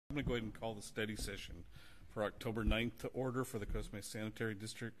I'm going to go ahead and call the study session for October 9th to order for the Costa Mesa Sanitary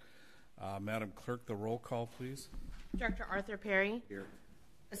District. Madam Clerk, the roll call, please. Director Arthur Perry. Here.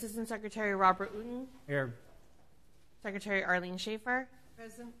 Assistant Secretary Robert Wooten. Here. Secretary Arlene Schaefer.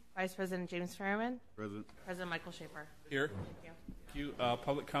 Present. Vice President James Ferriman. Present. President Michael Schaefer. Here. Thank you. Thank you.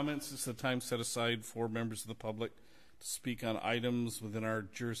 Public comments. This is the time set aside for members of the public to speak on items within our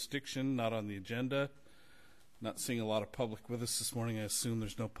jurisdiction, not on the agenda. Not seeing a lot of public with us this morning. I assume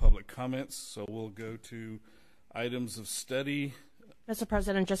there's no public comments, so we'll go to items of study. Mr.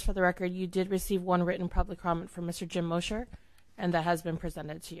 President, just for the record, you did receive one written public comment from Mr. Jim Mosher, and that has been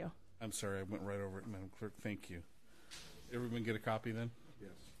presented to you. I'm sorry, I went right over it, Madam Clerk. Thank you. Everyone get a copy then? Yes.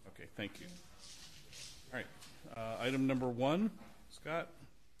 Okay, thank you. All right, item number 1, Scott.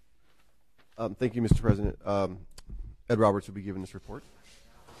 Thank you, Mr. President. Ed Roberts will be giving this report.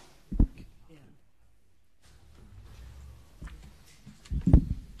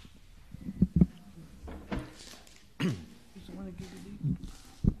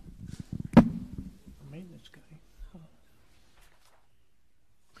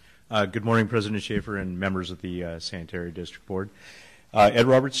 Good morning, President Schaefer and members of the Sanitary District Board. Ed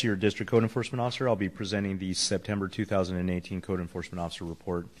Roberts, your District Code Enforcement Officer. I'll be presenting the September 2018 Code Enforcement Officer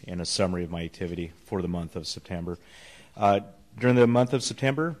Report and a summary of my activity for the month of September. During the month of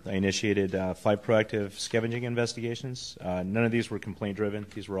September, I initiated 5 proactive scavenging investigations. None of these were complaint-driven.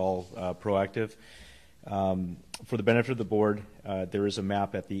 These were all proactive. For the benefit of the Board, there is a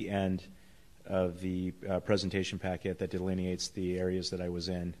map at the end of the presentation packet that delineates the areas that I was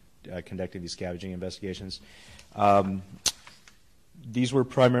in conducting these scavenging investigations. These were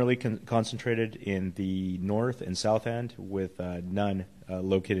primarily concentrated in the north and south end, with none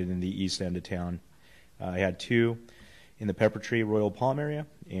located in the east end of town. I had 2 in the Pepper Tree Royal Palm area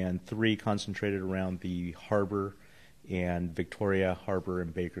and 3 concentrated around the Harbor and Victoria Harbor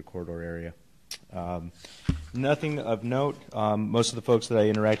and Baker corridor area. Nothing of note. Most of the folks that I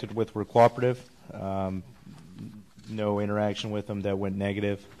interacted with were cooperative. No interaction with them that went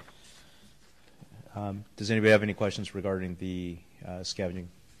negative. Does anybody have any questions regarding the scavenging?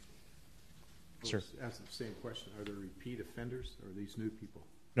 Sir? Ask the same question. Are there repeat offenders or are these new people?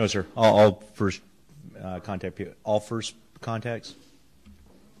 No, sir. All first contact people. All first contacts.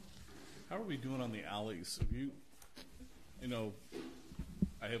 How are we doing on the alleys? Have you know,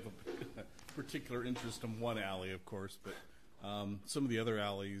 I have a particular interest in one alley, of course, but some of the other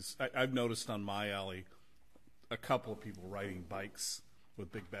alleys, I've noticed on my alley a couple of people riding bikes with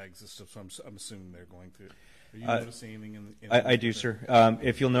big bags and stuff, so I'm assuming they're going to. Are you noticing anything in I do, sir.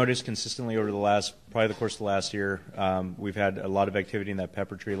 If you'll notice consistently over probably the course of the last year, we've had a lot of activity in that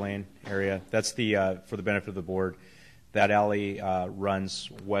Pepper Tree Lane area. That's for the benefit of the Board. That alley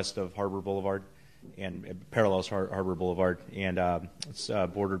runs west of Harbor Boulevard and parallels Harbor Boulevard, and it's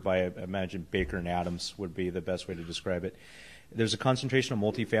bordered by, I imagine, Baker and Adams would be the best way to describe it. There's a concentration of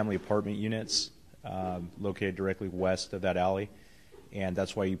multifamily apartment units located directly west of that alley, and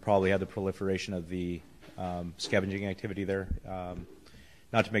that's why you probably have the proliferation of the scavenging activity there.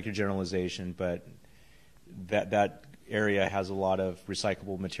 Not to make a generalization, but that area has a lot of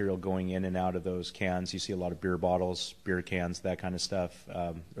recyclable material going in and out of those cans. You see a lot of beer bottles, beer cans, that kind of stuff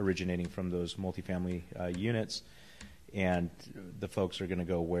originating from those multifamily units, and the folks are going to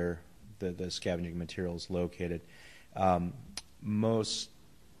go where the scavenging material is located. Most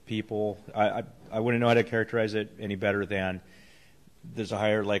people, I wouldn't know how to characterize it any better than there's a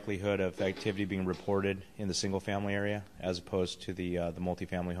higher likelihood of activity being reported in the single-family area as opposed to the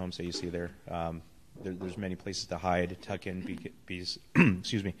multifamily homes that you see there. There's many places to hide, tuck in, because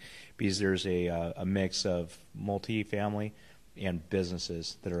there's a mix of multifamily and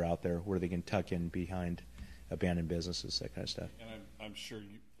businesses that are out there where they can tuck in behind abandoned businesses, that kind of stuff. And I'm sure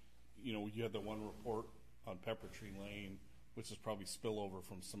you had the one report on Pepper Tree Lane, which is probably spillover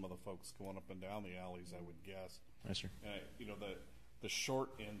from some of the folks going up and down the alleys, I would guess. Yes, sir. The short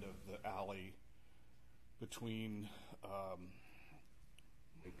end of the alley between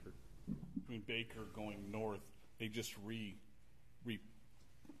Baker going north, they just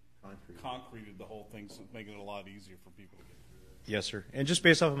concreted the whole thing, so making it a lot easier for people to get through there. Yes, sir. And just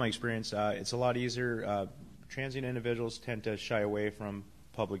based off of my experience, it's a lot easier. Transient individuals tend to shy away from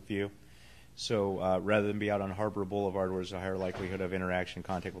public view. So rather than be out on Harbor Boulevard, where there's a higher likelihood of interaction,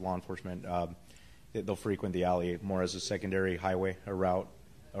 contact with law enforcement, they'll frequent the alley more as a secondary highway, a route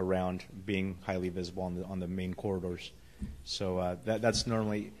around being highly visible on the main corridors. So that's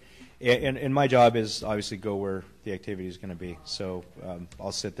normally, and my job is obviously go where the activity is going to be. So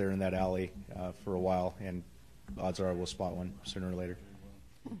I'll sit there in that alley for a while, and odds are we'll spot one sooner or later.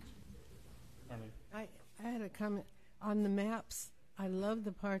 I had a comment on the maps. I love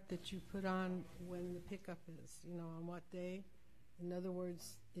the part that you put on when the pickup is, on what day. In other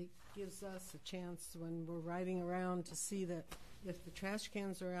words, it gives us a chance when we're riding around to see that if the trash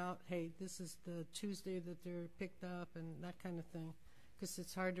cans are out, hey, this is the Tuesday that they're picked up and that kind of thing, because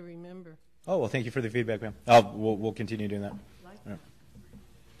it's hard to remember. Oh, well, thank you for the feedback, ma'am. We'll continue doing that. Yeah.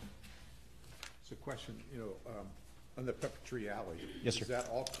 So question, on the Pepper Tree Alley. Yes, sir. Is that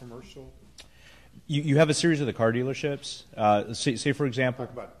all commercial? You have a series of the car dealerships. Say, for example.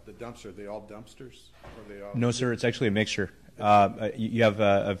 Talk about the dumpster. Are they all dumpsters? Or are they all? No, sir. It's actually a mixture. You have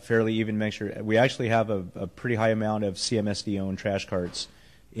a fairly even mixture. We actually have a pretty high amount of CMSD-owned trash carts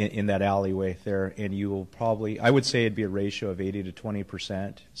in that alleyway there, and you will probably, I would say it'd be a ratio of 80 to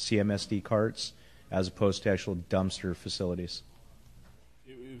 20% CMSD carts as opposed to actual dumpster facilities.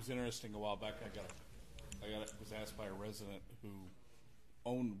 It was interesting a while back. Was asked by a resident who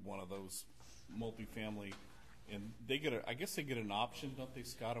owned one of those multifamily, and I guess they get an option, don't they,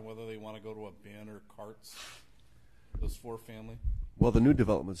 Scott, on whether they want to go to a bin or carts. Those 4-family. Well, the new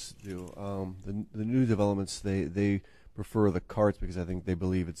developments do. The new developments they prefer the carts because I think they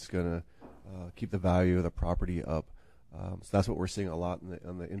believe it's going to keep the value of the property up. So that's what we're seeing a lot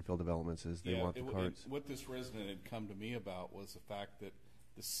on the infill developments is they want the carts. What this resident had come to me about was the fact that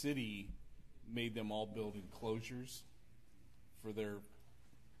the city made them all build enclosures for their.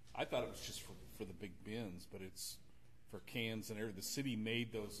 I thought it was just for the big bins, but it's for cans and everything. The city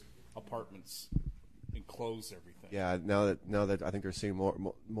made those apartments enclose everything. Yeah, now that I think they're seeing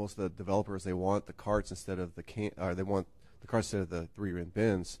most of the developers, they want the carts instead of they want the carts instead of the 3-bin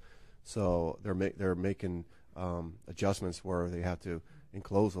bins. So they're making adjustments where they have to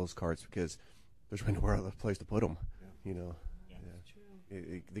enclose those carts because there's really nowhere other place to put them. Yeah.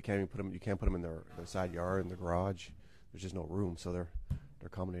 They can't even put them. You can't put them in their side yard in the garage. There's just no room, so they're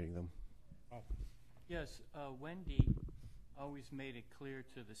accommodating them. Yes, Wendy always made it clear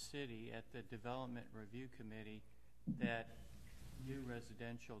to the city at the Development Review Committee that new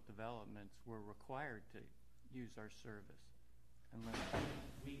residential developments were required to use our service unless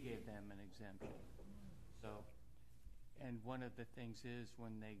we gave them an exemption. So, and one of the things is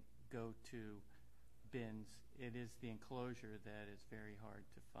when they go to bins, it is the enclosure that is very hard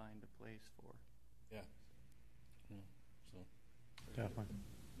to find a place for. Yeah. So. Definitely.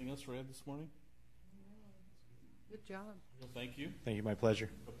 Anything else for Ed this morning? Good job. Well, thank you. Thank you. My pleasure.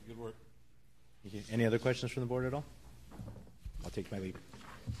 Good work. Thank you. Any other questions from the board at all? I'll take my leave.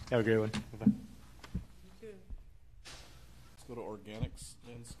 Have a great one. Bye-bye. You too. Let's go to organics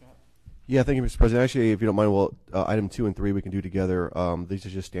then, Scott. Yeah, thank you, Mr. President. Actually, if you don't mind, item 2 and 3 we can do together. These are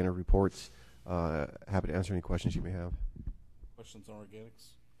just standard reports. Happy to answer any questions you may have. Questions on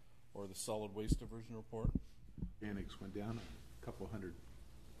organics or the solid waste diversion report? Organics went down a couple hundred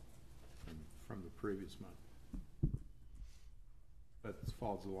from the previous month. But it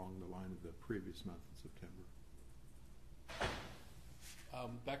falls along the line of the previous month in September.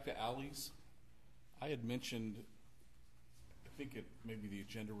 Back to alleys. I had mentioned, I think it maybe the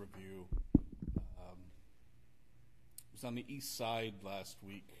agenda review. It was on the east side last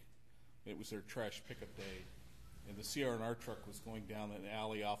week. It was their trash pickup day, and the CR&R truck was going down an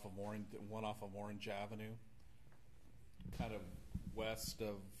alley off of Orange Avenue, kind of west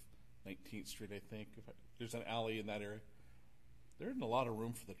of 19th Street, I think. There's an alley in that area. There isn't a lot of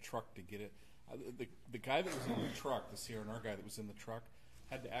room for the truck to get it. The guy that was in the truck, the CR&R guy that was in the truck,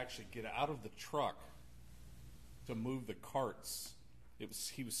 had to actually get out of the truck to move the carts.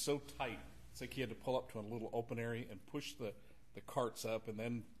 He was so tight. It's like he had to pull up to a little open area and push the carts up and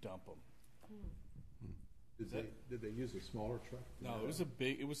then dump them. Did they use a smaller truck? No,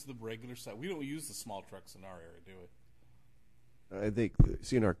 it was the regular size. We don't use the small trucks in our area, do we? I think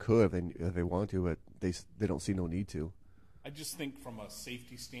CNR could if they want to, but they don't see no need to. I just think from a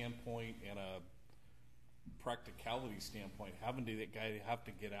safety standpoint and a practicality standpoint, having that guy have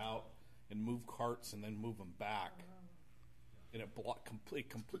to get out and move carts and then move them back, and it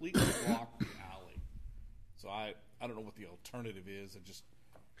completely blocked the alley. So I don't know what the alternative is.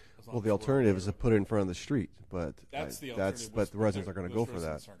 The alternative is to put it in front of the street, but that's the alternative. But the residents are going to go for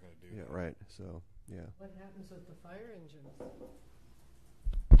that. Aren't going to do yeah, that. right. So yeah. What happens with the fire engines?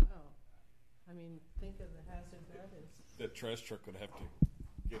 Wow. I mean, think of the hazard that is. That trash truck would have to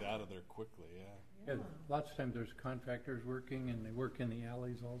get out of there quickly, yeah. Yeah, lots of times there's contractors working and they work in the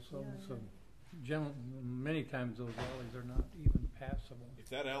alleys also. Yeah, so many times those alleys are not even passable. If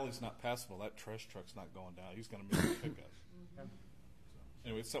that alley's not passable, that trash truck's not going down. He's going to miss the pickup. Yeah. So,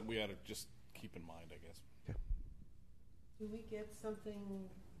 anyway, it's something we ought to just keep in mind, I guess. Okay. Do we get something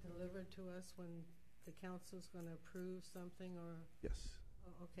delivered to us when the council's going to approve something or? Yes.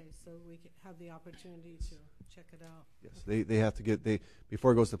 Oh, okay, so we have the opportunity to check it out. Yes, they have to get,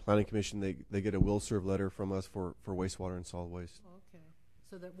 before it goes to the planning commission, they get a will serve letter from us for wastewater and solid waste. Okay,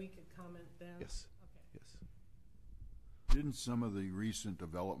 so that we could comment then? Yes, Okay. yes. Didn't some of the recent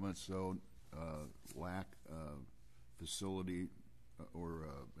developments, though, lack facility or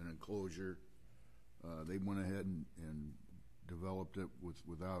an enclosure? They went ahead and developed it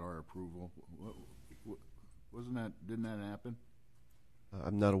without our approval. Wasn't that? Didn't that happen?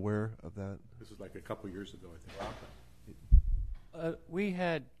 I'm not aware of that. This is like a couple years ago, I think.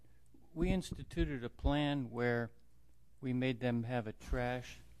 We instituted a plan where we made them have a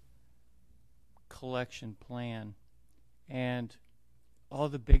trash collection plan, and all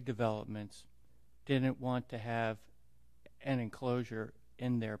the big developments didn't want to have an enclosure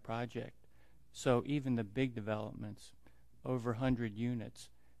in their project. So even the big developments, over 100 units,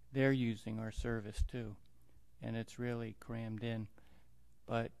 they're using our service too, and it's really crammed in,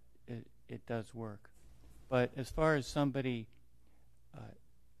 but it does work. But as far as somebody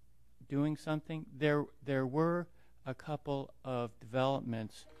doing something, there were a couple of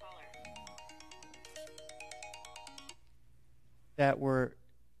developments that were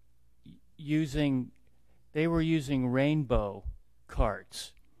using rainbow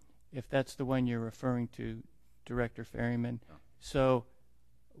carts, if that's the one you're referring to, Director Ferryman. Yeah. So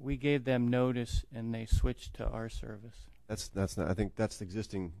we gave them notice and they switched to our service. That's not. I think that's the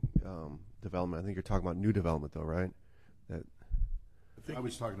existing development. I think you're talking about new development, though, right? That. I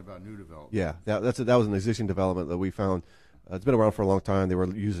was talking about new development. Yeah, that was an existing development that we found. It's been around for a long time. They were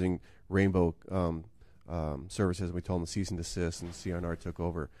using Rainbow services, and we told them to cease and desist, and CNR took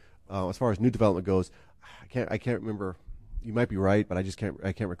over. As far as new development goes, I can't remember. You might be right, but I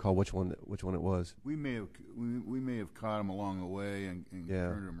can't recall which one it was. We may have caught them along the way and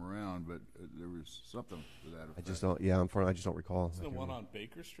turned them around, but there was something to that effect. I just don't. Yeah, I just don't recall. It's the one on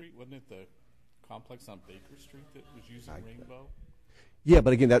Baker Street, wasn't it? The complex on Baker Street that was using Rainbow. Yeah,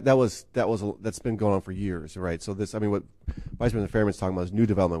 but again, that's been going on for years, right? So this, I mean, what Vice President Fairman's talking about is new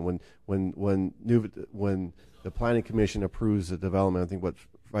development. When the Planning Commission approves the development, I think what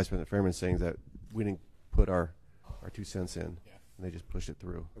Vice President Fairman's saying is that we didn't put our 2 cents in, and they just pushed it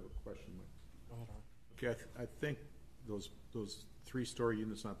through. I have a question, Mike. Okay, I think those 3-story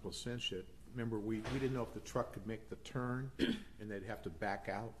units on Placentia. Remember, we didn't know if the truck could make the turn, and they'd have to back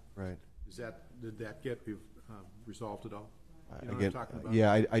out. Right. Did that get resolved at all? You know Again, what I'm talking about?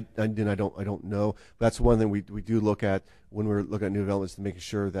 yeah, I don't know. But that's one thing we do look at when we're looking at new developments, to making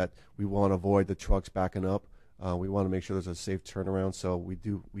sure that we want to avoid the trucks backing up. We want to make sure there's a safe turnaround, so we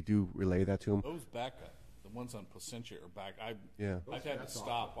do relay that to them. Those back up. The ones on Placentia are back. I've had to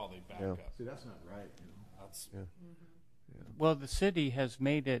stop while they back up. See, that's not right. That's Well, the city has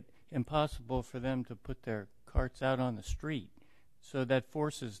made it impossible for them to put their carts out on the street, so that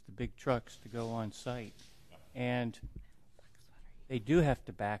forces the big trucks to go on site, and they do have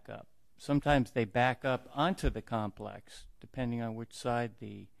to back up. Sometimes they back up onto the complex, depending on which side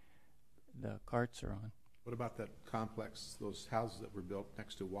the carts are on. What about that complex, those houses that were built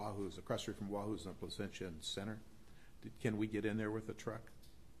next to Wahoo's, across the street from Wahoo's on Placentia and Center? Can we get in there with a truck?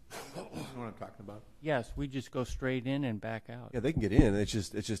 You know what I'm talking about? Yes, we just go straight in and back out. Yeah, they can get in. It's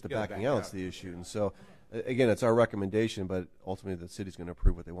just the Yeah, backing back out's out. the issue. And so, again, it's our recommendation, but ultimately the city's going to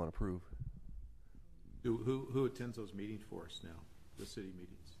approve what they want to approve. Who attends those meetings for us now? The city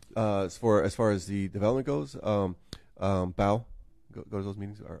meetings? As far as the development goes, Bao go to those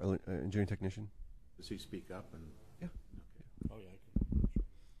meetings. Our engineering technician. Does he speak up? And Yeah. Oh, yeah.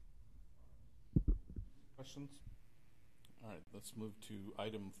 Questions? All right, let's move to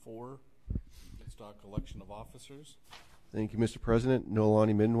item 4, stock election of officers. Thank you, Mr. President.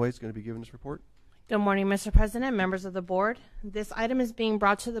 Noelani Middenway is going to be giving this report. Good morning, Mr. President, members of the board. This item is being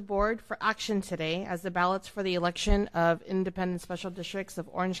brought to the board for action today as the ballots for the election of independent special districts of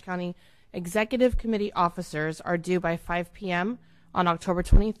Orange County Executive Committee officers are due by 5 p.m. on October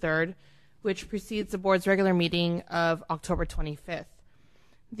 23rd, which precedes the board's regular meeting of October 25th.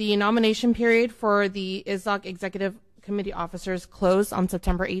 The nomination period for the ISDOC Executive Committee officers closed on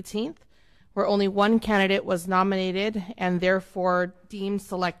September 18th, where only one candidate was nominated and therefore deemed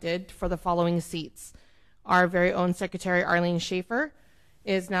selected for the following seats. Our very own Secretary Arlene Schaefer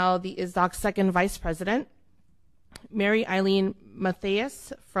is now the ISDOC second vice president. Mary Eileen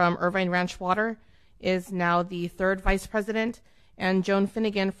Matthias from Irvine Ranch Water is now the third vice president, and Joan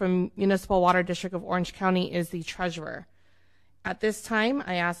Finnegan from Municipal Water District of Orange County is the treasurer. At this time,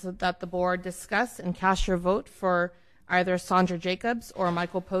 I ask that the board discuss and cast your vote for either Sandra Jacobs or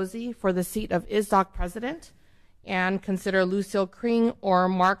Michael Posey for the seat of ISDOC president, and consider Lucille Kring or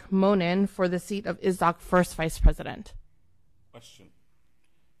Mark Monin for the seat of ISDOC first vice president. Question.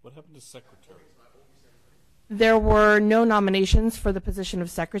 What happened to secretary? There were no nominations for the position of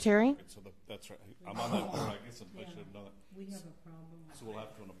secretary. Right, so that's right. I'm on that board. I guess I should have known that. We have a problem. So we'll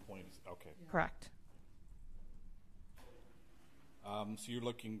have to appoint. Okay. Correct. So you're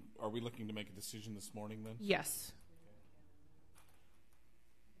looking. Are we looking to make a decision this morning then? Yes.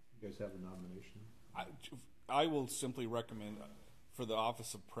 You guys have a nomination? I will simply recommend for the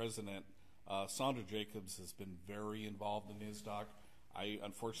office of president. Sandra Jacobs has been very involved in ISDOC. I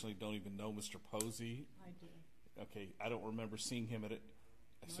unfortunately don't even know Mr. Posey. I do. Okay, I don't remember seeing him at it.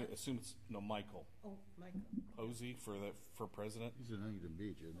 I assume it's Michael Oh, Michael. Posey for president. He's in Huntington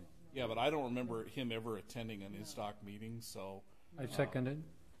Beach, isn't he? Yeah, but I don't remember him ever attending an ISDOC meeting. So I seconded.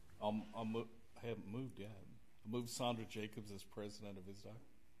 I haven't moved yet. I moved Sandra Jacobs as president of ISDOC.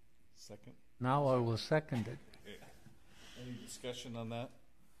 Second. Now I will second it. Any discussion on that?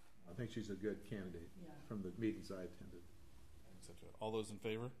 I think she's a good candidate from the meetings I attended. All those in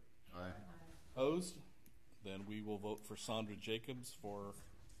favor? Aye. Opposed? Then we will vote for Sandra Jacobs for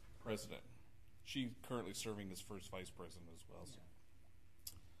president. She's currently serving as first vice president as well.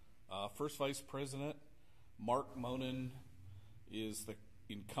 So. First vice president, Mark Monin is the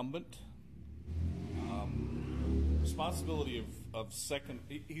incumbent. Responsibility of second,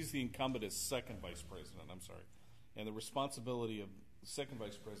 he's the incumbent as second vice president, I'm sorry. And the responsibility of second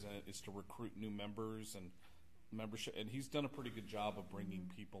vice president is to recruit new members and membership, and he's done a pretty good job of bringing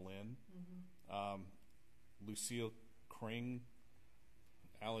people in. Lucille Kring,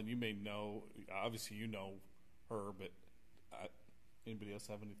 Alan, you may know, obviously you know her, but anybody else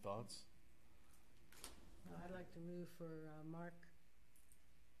have any thoughts? I'd like to move for Mark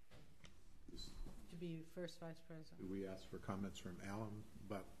to be first vice president. Do we ask for comments from Alan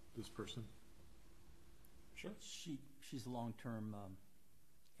about this person? Sure. She's a long-term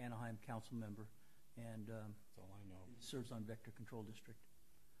Anaheim council member, and That's all I know. serves on Vector Control District.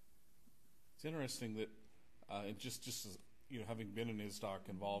 It's interesting that, and just as having been in ISDOC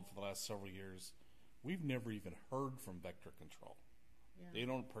involved for the last several years, we've never even heard from Vector Control. Yeah. They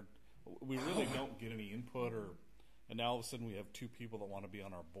don't. We really don't get any input, and now all of a sudden we have two people that want to be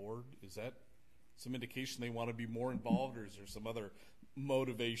on our board. Is that some indication they want to be more involved, or is there some other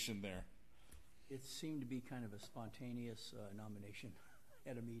motivation there? It seemed to be kind of a spontaneous nomination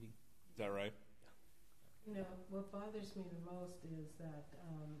at a meeting. Is that right? You know, what bothers me the most is that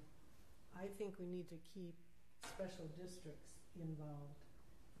I think we need to keep special districts involved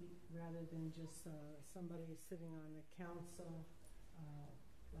rather than just somebody sitting on the council,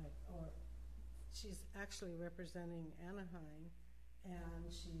 or she's actually representing Anaheim, and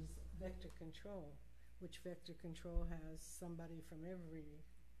she's Vector Control, which Vector Control has somebody from every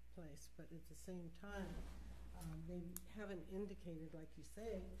place, but at the same time, they haven't indicated, like you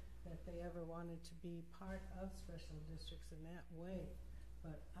say, that they ever wanted to be part of special districts in that way.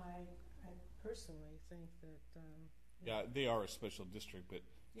 But I personally think that Yeah, they are a special district, but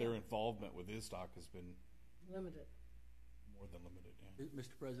their involvement with ISDOC has been limited. more than limited. Yeah.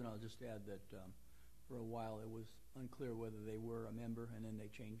 Mr. President, I'll just add that for a while it was unclear whether they were a member, and then they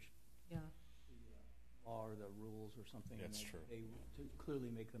changed Yeah. the law or the rules or something. That's and true. They to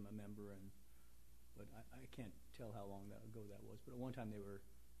clearly make them a member, but I can't tell how long ago that was. But at one time they were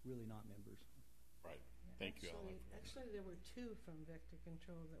really not members. Right. Thank you, Alan. Actually, there were two from Vector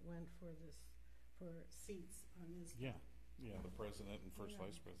Control that went for seats on this. Yeah, the president and first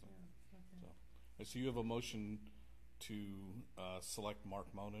vice president. Yeah, okay. So you have a motion to select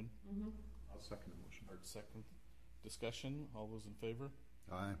Mark Monin. I'll second the motion. Or second discussion. All those in favor?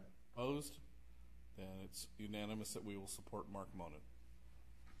 Aye. Opposed? Then it's unanimous that we will support Mark Monin.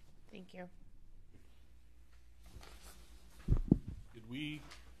 Thank you. Did we,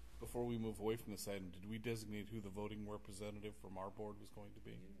 before we move away from this item, did we designate who the voting representative from our board was going to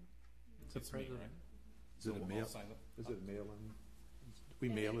be? It's me, right? Is it a So mail? I'll sign it. Is it a mail-in? We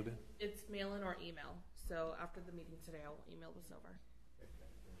mail it in? It's mail-in or email. So after the meeting today, I'll email this over.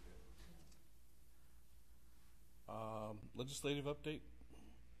 Legislative update?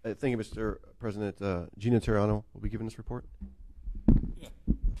 Thank you, Mr. President. Gina Tirano will be giving this report. Yeah.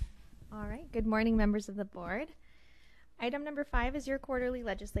 All right. Good morning, members of the board. Item number 5 is your quarterly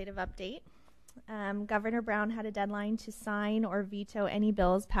legislative update. Governor Brown had a deadline to sign or veto any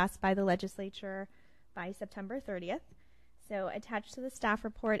bills passed by the legislature by September 30th. So attached to the staff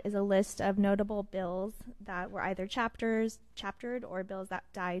report is a list of notable bills that were either chaptered or bills that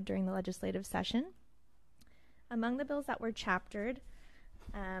died during the legislative session. Among the bills that were chaptered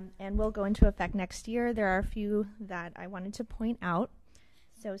and will go into effect next year, there are a few that I wanted to point out.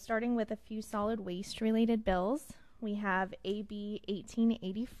 So starting with a few solid waste related bills, we have AB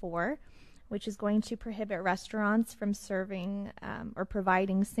 1884, which is going to prohibit restaurants from serving or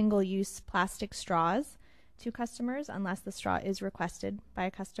providing single-use plastic straws to customers unless the straw is requested by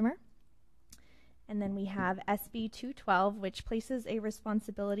a customer. And then we have SB 212, which places a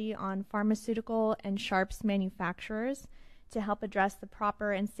responsibility on pharmaceutical and sharps manufacturers to help address the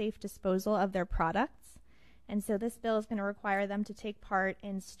proper and safe disposal of their products. And so this bill is going to require them to take part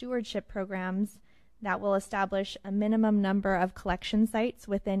in stewardship programs that will establish a minimum number of collection sites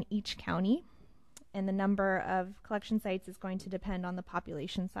within each county. And the number of collection sites is going to depend on the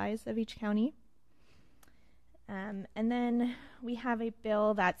population size of each county. And then we have a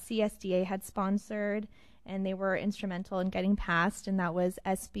bill that CSDA had sponsored and they were instrumental in getting passed, and that was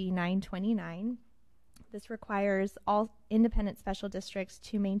SB 929. This requires all independent special districts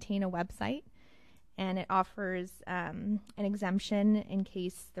to maintain a website, and it offers an exemption in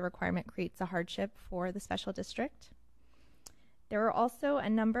case the requirement creates a hardship for the special district. There are also a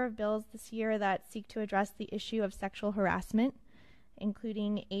number of bills this year that seek to address the issue of sexual harassment,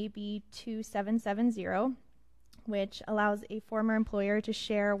 including AB 2770, which allows a former employer to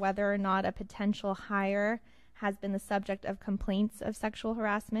share whether or not a potential hire has been the subject of complaints of sexual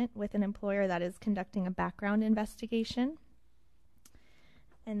harassment with an employer that is conducting a background investigation.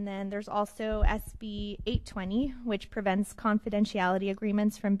 And then there's also SB 820, which prevents confidentiality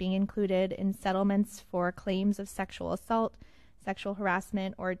agreements from being included in settlements for claims of sexual assault, sexual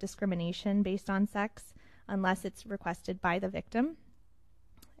harassment, or discrimination based on sex, unless it's requested by the victim.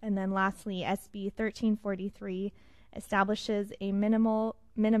 And then lastly, SB 1343 establishes a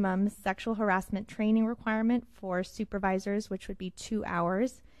minimum sexual harassment training requirement for supervisors, which would be 2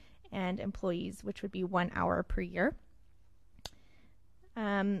 hours, and employees, which would be 1 hour per year.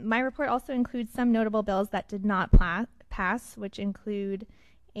 My report also includes some notable bills that did not pass, which include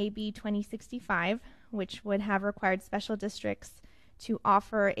AB 2065, which would have required special districts to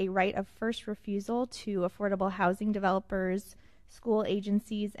offer a right of first refusal to affordable housing developers, school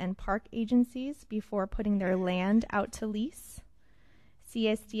agencies, and park agencies before putting their land out to lease.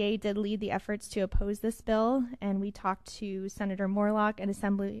 CSDA did lead the efforts to oppose this bill, and we talked to Senator Morlock and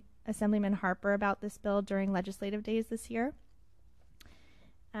Assemblyman Harper about this bill during legislative days this year.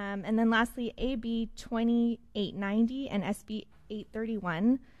 And then lastly, AB 2890 and SB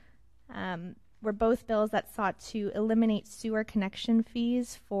 831 were both bills that sought to eliminate sewer connection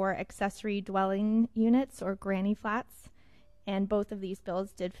fees for accessory dwelling units or granny flats, and both of these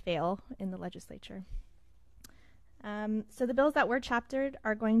bills did fail in the legislature. So the bills that were chaptered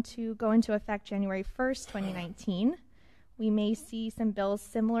are going to go into effect January 1st, 2019. We may see some bills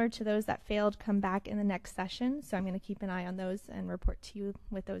similar to those that failed come back in the next session, so I'm going to keep an eye on those and report to you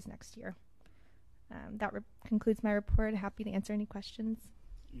with those next year. That concludes my report. Happy to answer any questions.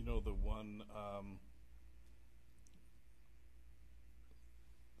 You know, the one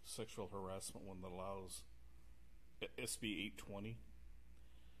sexual harassment one that allows SB 820?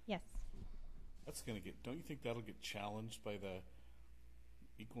 Yes. That's going to get, don't you think that'll get challenged by the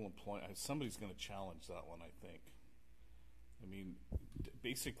equal employment? Somebody's going to challenge that one, I think. I mean,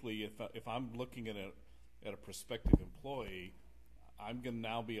 basically, if I'm looking at a prospective employee, I'm going to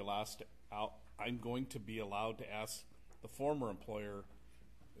now be allowed to ask the former employer,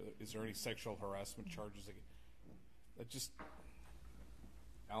 is there any sexual harassment charges? That just,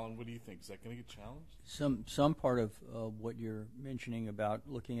 Alan, what do you think? Is that going to get challenged? Some part of what you're mentioning about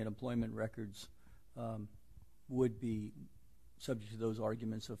looking at employment records would be subject to those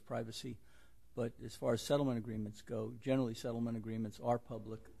arguments of privacy. But as far as settlement agreements go, generally settlement agreements are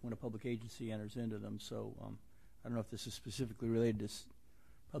public when a public agency enters into them. So I don't know if this is specifically related to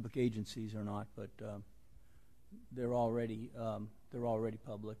public agencies or not, but they're already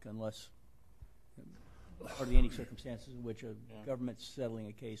public unless hardly any circumstances in which a government settling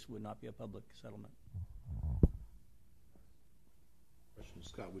a case would not be a public settlement. Question,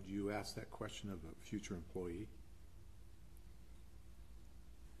 Scott, would you ask that question of a future employee?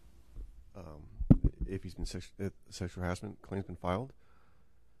 If he's been sexual harassment claims been filed,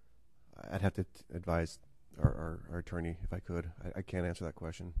 I'd have to advise our attorney if I could. I can't answer that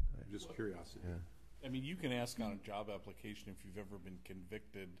question. Just curiosity. Yeah. I mean, you can ask on a job application if you've ever been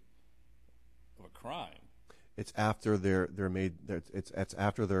convicted of a crime. It's after they're made. It's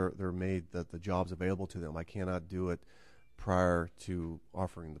after they're made the job's available to them. I cannot do it prior to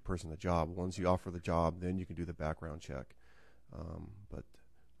offering the person the job. Once you offer the job, then you can do the background check. But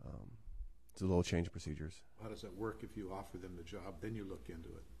it's a little change of procedures. How does that work if you offer them the job, then you look into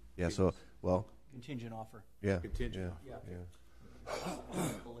it? Yeah, so, well. Contingent offer. Yeah. Contingent offer. Yeah.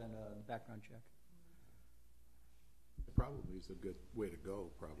 And a background check. It probably is a good way to go,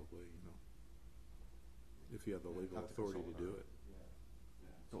 probably, if you have the legal authority to do it.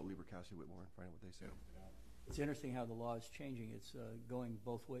 Don't Cassidy Whitmore and find out what they say. It's interesting how the law is changing. It's going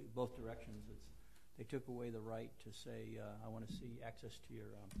both directions. They took away the right to say, I want to see access to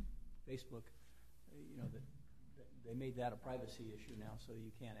your Facebook. They made that a privacy issue now, so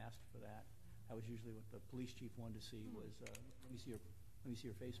you can't ask for that. That was usually what the police chief wanted to see was, let me see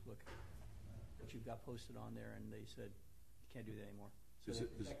your Facebook, what you've got posted on there, and they said you can't do that anymore. So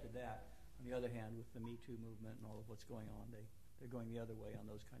they protected that. On the other hand, with the Me Too movement and all of what's going on, they're going the other way on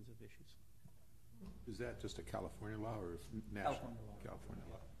those kinds of issues. Is that just a California law or national? California law. California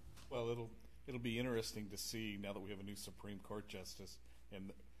law. Well, it'll be interesting to see now that we have a new Supreme Court justice,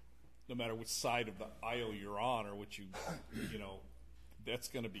 and no matter which side of the aisle you're on or what that's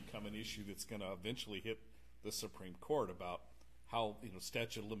going to become an issue that's going to eventually hit the Supreme Court about how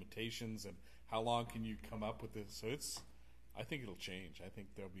statute of limitations and how long can you come up with this. So I think it'll change. I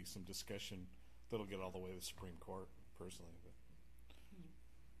think there'll be some discussion that'll get all the way to the Supreme Court, personally. But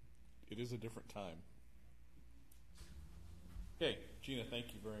it is a different time. Okay, Gina,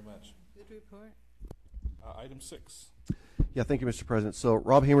 thank you very much. Good report. Item 6. Yeah, thank you, Mr. President. So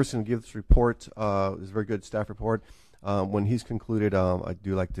Rob Hamerson will give this report. It's a very good staff report. When he's concluded, I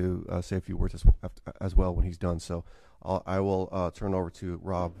do like to say a few words as well when he's done. So I will turn over to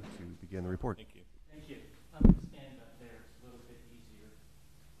Rob to begin the report. Thank you. Thank you. I'm going to stand up there. It's a little bit easier.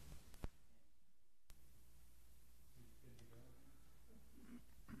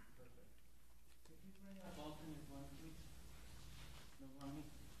 Perfect. Could you bring up alternate one, please? No, Ronnie?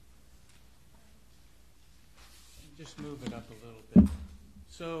 Just move it up a little bit.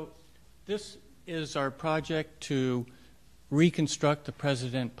 So this is our project to reconstruct the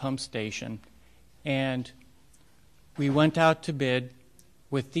President Pump Station, and we went out to bid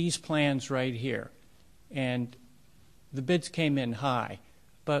with these plans right here, and the bids came in high,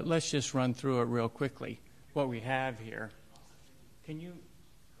 but let's just run through it real quickly. What we have here. Can you?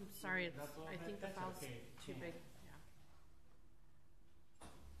 I'm sorry, I think the file's okay. too big.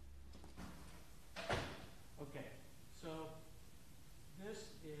 Okay, so this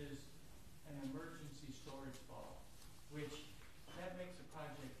is an emergency storage vault, which that makes the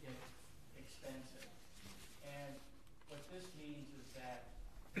project get expensive. And what this means is that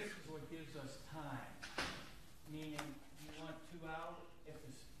this is what gives us time, meaning you want 2 hours, if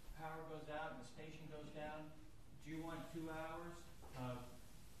the power goes out and the station goes down, do you want 2 hours of,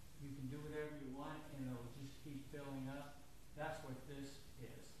 you can do whatever you want and it'll just keep filling up? That's what this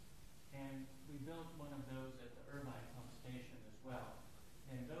is. And we built one of those at the Irvine Pump Station as well.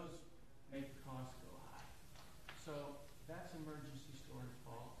 And those make the cost go high. So that's emergency storage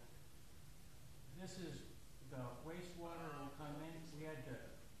vault. This is the wastewater will come in. We had to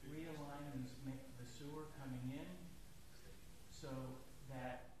realign the sewer coming in so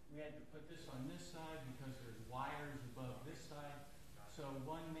that we had to put this on this side because there's wires above this side. So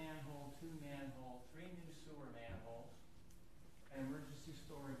 1 manhole, 2 manhole, 3 new sewer manholes, an emergency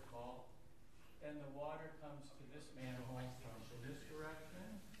storage vault. Then the water comes to this manhole from this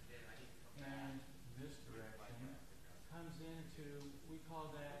direction and this direction. Comes into, we call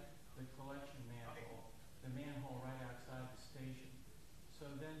that the collection manhole, the manhole right outside the station. So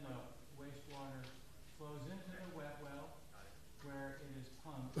then the wastewater flows into the wet well where it is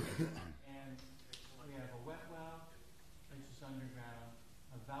pumped. And we have a wet well, which is underground,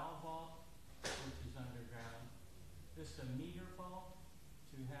 a valve vault, which is underground. This is a meter vault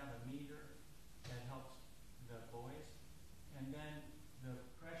to have a meter that helps the boys. And then the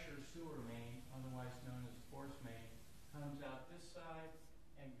pressure sewer main, otherwise known as force main, comes out this side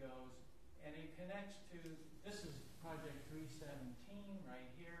and goes, and it connects to, this is project 317 right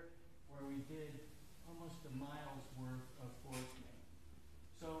here, where we did almost a mile's worth of force main.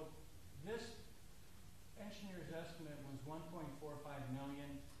 So this engineer's estimate was $1.45 million.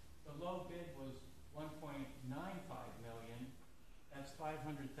 The low bid was $1.95 million. That's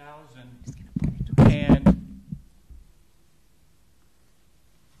 $500,000. And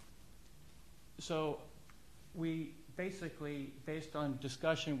so we basically, based on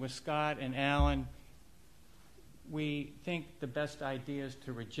discussion with Scott and Alan, we think the best idea is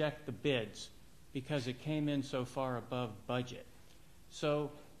to reject the bids because it came in so far above budget.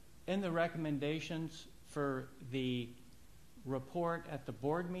 So in the recommendations for the report at the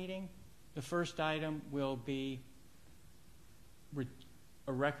board meeting, the first item will be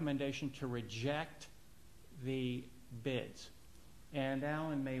a recommendation to reject the bids. And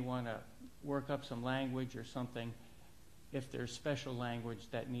Alan may want to work up some language or something if there's special language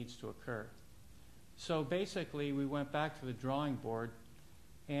that needs to occur. So basically, we went back to the drawing board,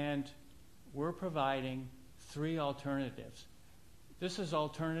 and we're providing 3 alternatives. This is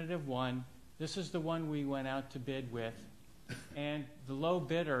alternative 1. This is the one we went out to bid with. And the low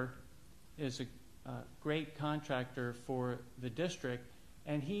bidder is a great contractor for the district,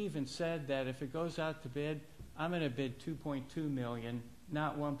 and he even said that if it goes out to bid, I'm going to bid $2.2 million,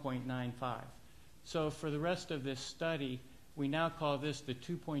 not $1.95. So for the rest of this study, we now call this the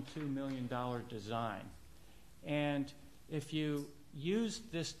 $2.2 million design. And if you use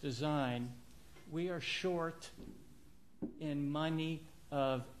this design, we are short in money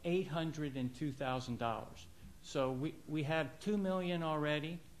of $802,000. So we have $2 million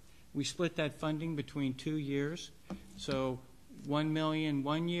already. We split that funding between 2 years. So $1 million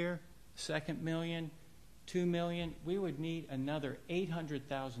 1 year, second million, $2 million. We would need another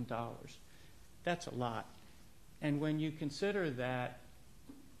 $800,000. That's a lot. And when you consider that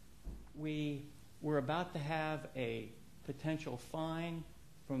we were about to have a potential fine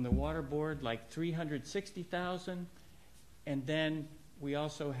from the water board like $360,000, and then we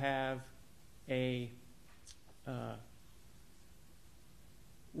also have we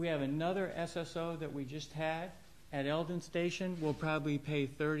have another SSO that we just had at Eldon Station. We'll probably pay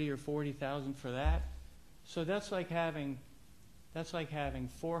 $30,000 or $40,000 for that. So that's like having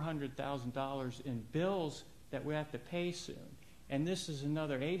 $400,000 in bills that we have to pay soon, and this is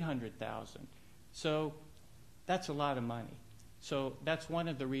another $800,000. So that's a lot of money. So that's one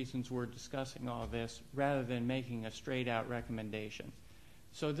of the reasons we're discussing all this rather than making a straight-out recommendation.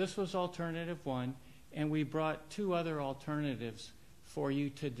 So this was alternative one, and we brought 2 other alternatives for you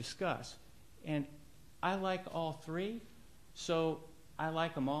to discuss. And I like all 3, so I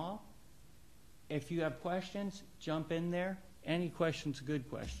like them all. If you have questions, jump in there. Any question's a good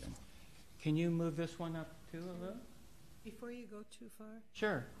question. Can you move this one up too a little? Before you go too far?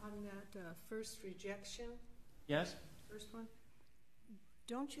 Sure. On that first rejection? Yes? First one?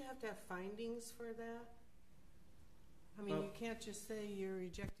 Don't you have to have findings for that? I mean, you can't just say you're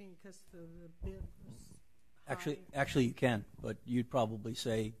rejecting because the bid was high. Actually, you can, but you'd probably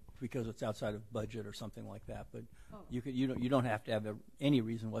say because it's outside of budget or something like that. But you don't have to have any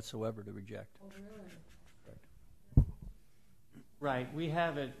reason whatsoever to reject. Oh, really? Right. We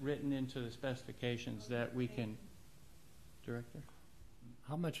have it written into the specifications that we can. Director?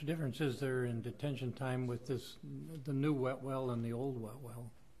 How much difference is there in detention time with the new wet well and the old wet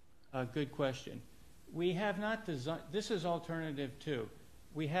well? Good question. We have not designed, this is alternative 2.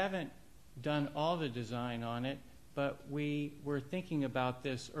 We haven't done all the design on it, but we were thinking about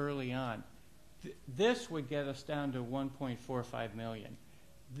this early on. This would get us down to $1.45 million.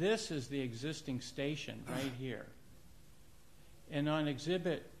 This is the existing station right here. And on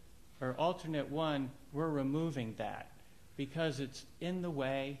exhibit, or alternate 1, we're removing that because it's in the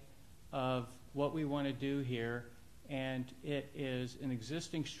way of what we want to do here, and it is an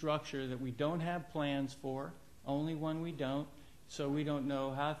existing structure that we don't have plans for, only one we don't, so we don't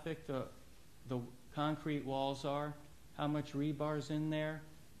know how thick the concrete walls are, how much rebar's in there,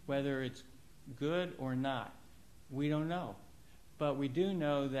 whether it's good or not. We don't know. But we do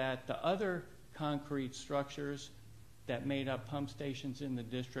know that the other concrete structures that made up pump stations in the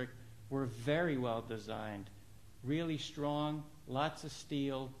district were very well designed, really strong, lots of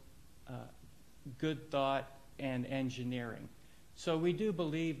steel, good thought, and engineering. So we do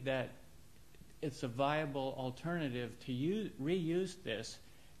believe that it's a viable alternative to reuse this,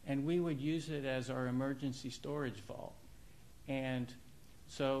 and we would use it as our emergency storage vault. And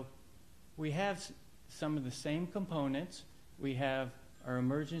so we have some of the same components. We have our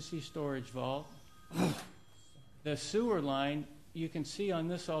emergency storage vault. The sewer line, you can see on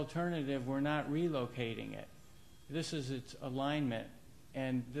this alternative, we're not relocating it. This is its alignment,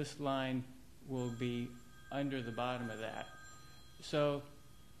 and this line will be under the bottom of that. So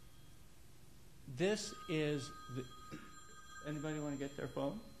this is anybody want to get their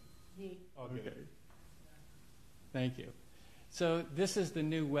phone? Me. Okay. Thank you. So this is the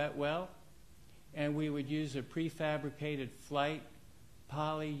new wet well, and we would use a prefabricated flight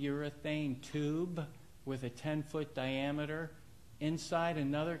polyurethane tube with a 10-foot diameter inside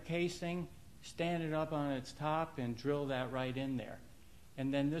another casing, stand it up on its top, and drill that right in there.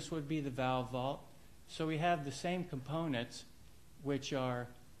 And then this would be the valve vault. So we have the same components, which are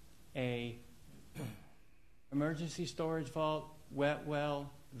a emergency storage vault, wet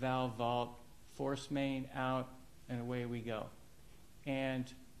well, valve vault, force main out, and away we go.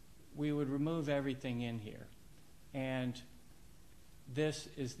 And we would remove everything in here. And this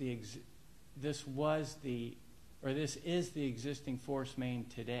is the existing force main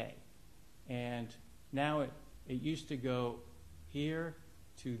today. And now it used to go here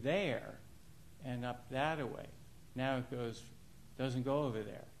to there and up that away. Now it doesn't go over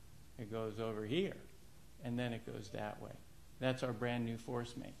there. It goes over here, and then it goes that way. That's our brand new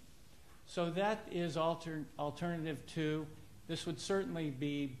force main. So that is alternative 2, this would certainly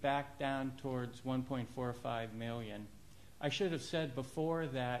be back down towards 1.45 million. I should have said before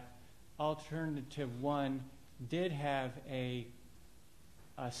that alternative one did have a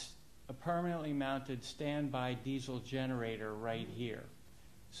permanently mounted standby diesel generator right here.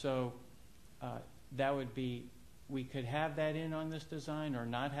 So that would be, we could have that in on this design or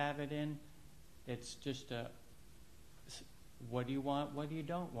not have it in. It's just what do you want, what do you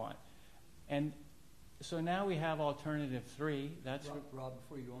don't want. And so now we have alternative 3. That's Rob,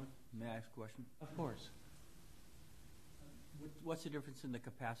 before you go on, may I ask a question? Of course. What's the difference in the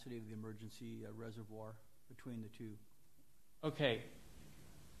capacity of the emergency reservoir between the two? Okay.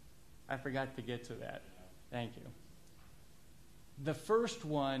 I forgot to get to that. Thank you. The first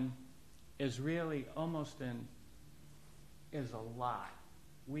one is really is a lot.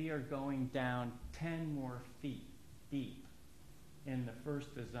 We are going down 10 more feet deep in the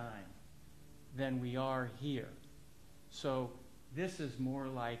first design than we are here. So this is more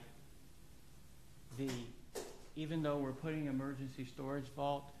like even though we're putting emergency storage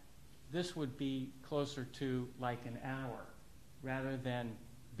vault, this would be closer to like an hour rather than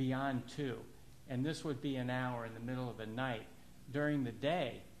beyond 2. And this would be an hour in the middle of the night. During the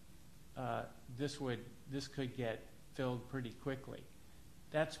day, this could get filled pretty quickly.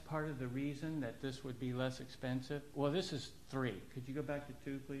 That's part of the reason that this would be less expensive. Well, this is 3. Could you go back to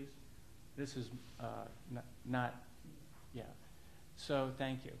 2, please? This is yeah. So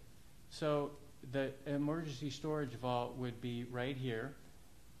thank you. So the emergency storage vault would be right here,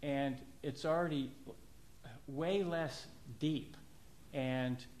 and it's already way less deep,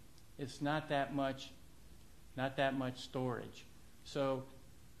 and it's not that much storage. So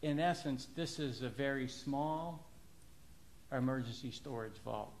in essence, this is a very small emergency storage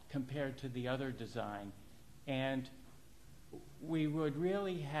vault compared to the other design, and we would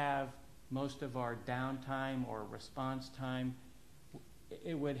really have most of our downtime or response time.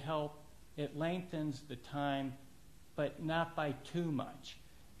 It would help. It lengthens the time, but not by too much,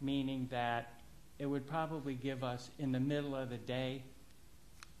 meaning that it would probably give us in the middle of the day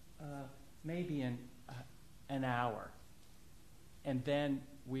maybe an hour, and then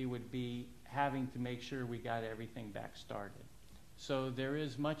we would be having to make sure we got everything back started. So there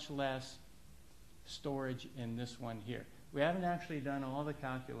is much less storage in this one here. We haven't actually done all the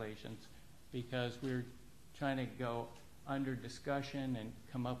calculations because we're trying to go under discussion and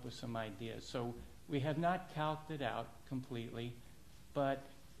come up with some ideas. So we have not calced it out completely, but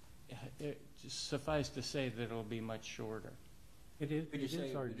it just suffice to say that it'll be much shorter. It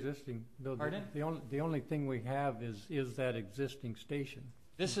is our existing. Pardon? The only thing we have is that existing station.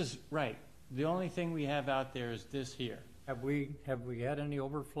 This is right. The only thing we have out there is this here. Have we had any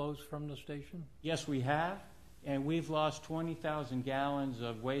overflows from the station? Yes, we have, and we've lost 20,000 gallons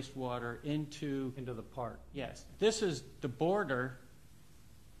of wastewater into the park. Yes, this is the border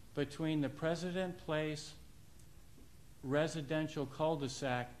between the President Place residential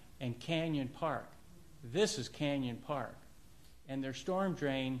cul-de-sac and Canyon Park. This is Canyon Park, and their storm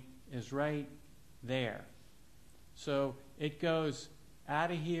drain is right there. So it goes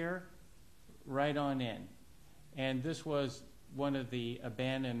out of here right on in. And this was one of the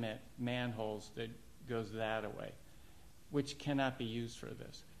abandonment manholes that goes that away, which cannot be used for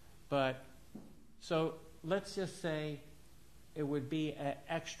this. But so let's just say it would be an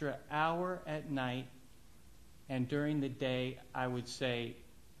extra hour at night, and during the day I would say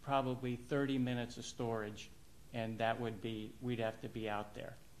probably 30 minutes of storage, and that would be, we'd have to be out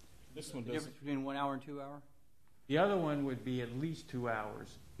there. This one The doesn't. difference between 1 hour and 2 hour? The other one would be at least 2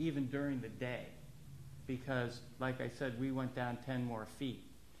 hours, even during the day, because, like I said, we went down 10 more feet.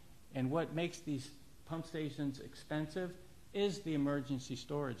 And what makes these pump stations expensive is the emergency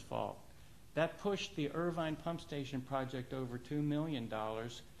storage vault. That pushed the Irvine Pump Station project over $2 million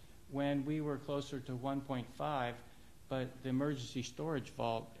when we were closer to 1.5, but the emergency storage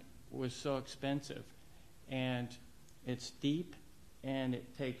vault was so expensive. And it's deep, and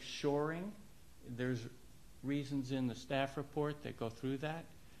it takes shoring. There's reasons in the staff report that go through that.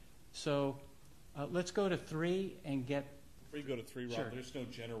 So let's go to 3 and get... Before you go to 3, Rob, Sure. there's no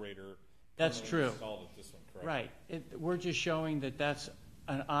generator That's true. installed at this one, correct? Right. We're just showing that that's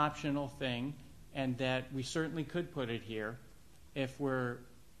an optional thing, and that we certainly could put it here. If we're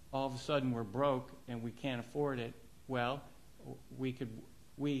all of a sudden we're broke and we can't afford it, well, we could.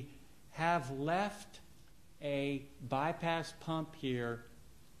 We have left a bypass pump here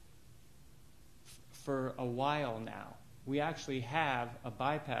for a while now. We actually have a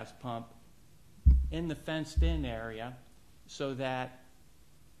bypass pump in the fenced-in area so that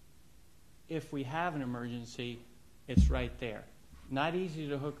if we have an emergency, it's right there. Not easy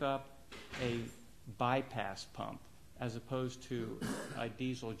to hook up a bypass pump. as opposed to a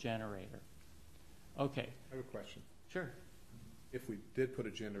diesel generator. Okay, I have a question. sure. If we did put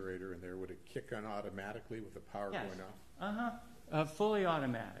a generator in there, would it kick on automatically with the power Yes. going off? Fully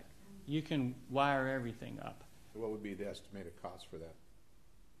automatic. You can wire everything up. What would be the estimated cost for that?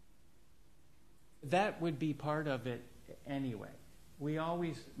 That would be part of it anyway. We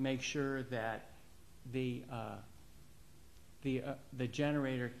always make sure that the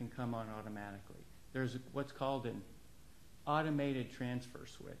generator can come on automatically. There's what's called an automated transfer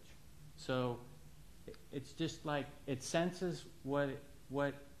switch. So it's just like it senses what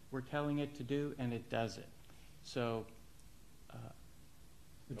we're telling it to do, and it does it. So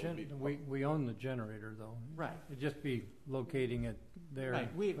we own the generator, though. right. It'd just be locating it there.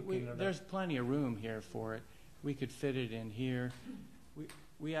 Right. There's plenty of room here for it. We could fit it in here.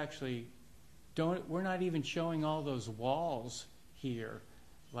 We actually don't. We're not even showing all those walls here.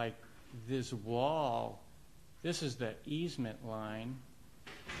 Like this wall. This is the easement line.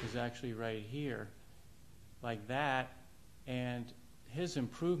 Is actually right here, like that, and his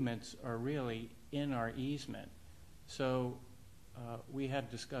improvements are really in our easement. So we have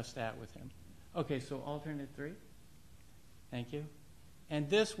discussed that with him. Okay, so alternate 3. Thank you. And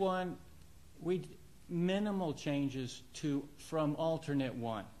this one, minimal changes from alternate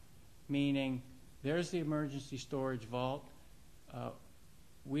 1, meaning there's the emergency storage vault.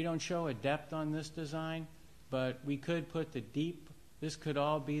 We don't show a depth on this design, but we could put the deep. This could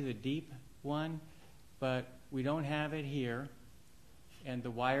all be the deep one, but we don't have it here, and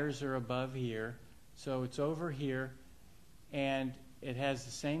the wires are above here, so it's over here, and it has the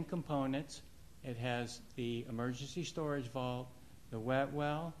same components. It has the emergency storage vault, the wet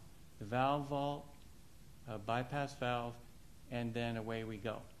well, the valve vault, a bypass valve, and then away we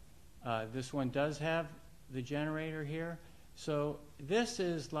go. This one does have the generator here, so this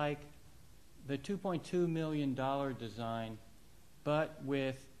is like the $2.2 million design, but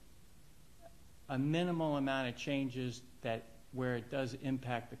with a minimal amount of changes where it does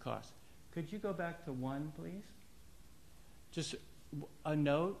impact the cost. Could you go back to 1, please? Just a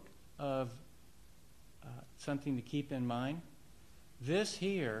note of something to keep in mind. This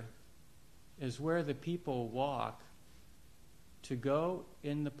here is where the people walk to go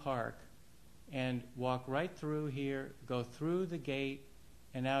in the park and walk right through here, go through the gate,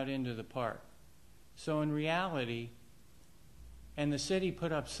 and out into the park. So in reality, and the city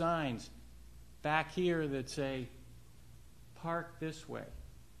put up signs back here that say, park this way.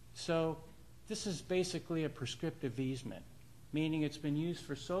 So this is basically a prescriptive easement, meaning it's been used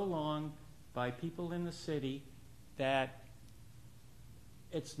for so long by people in the city that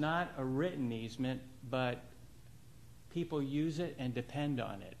it's not a written easement, but people use it and depend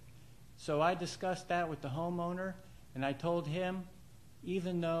on it. So I discussed that with the homeowner, and I told him,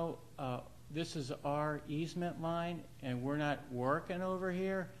 even though this is our easement line and we're not working over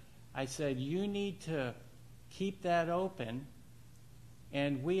here, I said, you need to keep that open,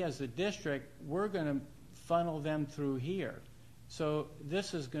 and we as a district, we're going to funnel them through here. So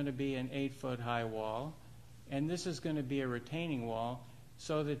this is going to be an 8-foot high wall, and this is going to be a retaining wall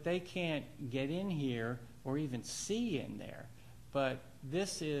so that they can't get in here or even see in there. But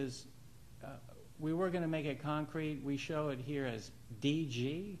this is, we were going to make it concrete. We show it here as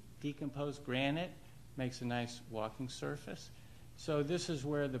DG, decomposed granite, makes a nice walking surface. So this is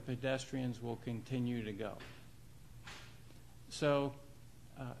where the pedestrians will continue to go. So,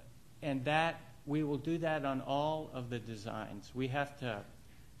 and that, we will do that on all of the designs. We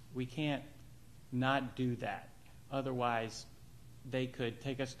can't not do that. Otherwise, they could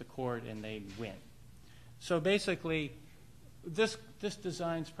take us to court and they'd win. So basically, this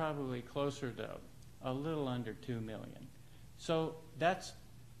design's probably closer to a little under $2 million. So that's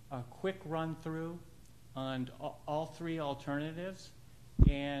a quick run through on all 3 alternatives.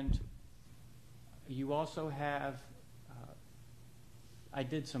 And you also have, I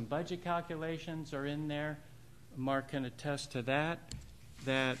did some budget calculations are in there. Mark can attest to that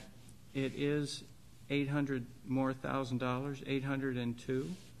it is $800,000 more, $802,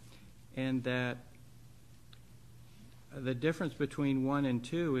 and that the difference between 1 and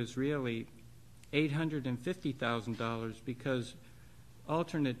 2 is really $850,000, because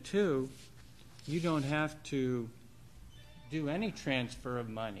alternate 2, you don't have to do any transfer of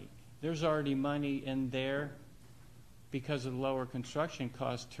money. There's already money in there because of the lower construction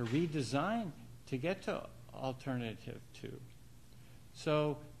cost to redesign to get to alternative 2.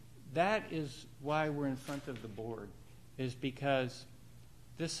 So that is why we're in front of the board, is because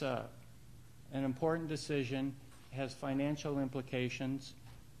this an important decision, has financial implications,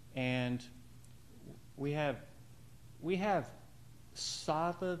 and we have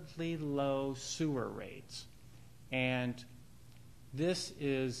solidly low sewer rates. And this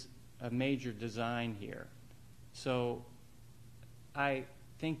is a major design here. So I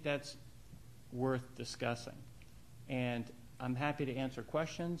think that's worth discussing. And I'm happy to answer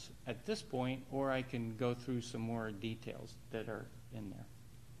questions at this point, or I can go through some more details that are in there.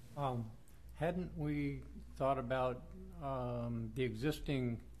 Hadn't we thought about the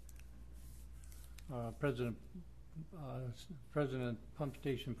existing President Pump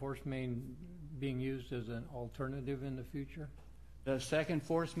Station Force Main being used as an alternative in the future? The second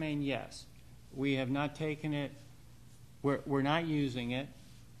force main, yes. We have not taken it, we're not using it,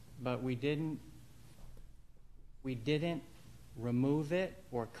 but we didn't remove it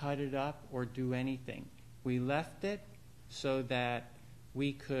or cut it up or do anything. We left it so that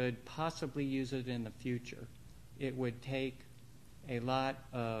we could possibly use it in the future. It would take a lot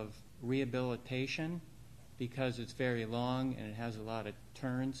of rehabilitation because it's very long and it has a lot of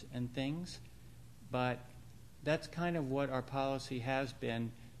turns and things. But that's kind of what our policy has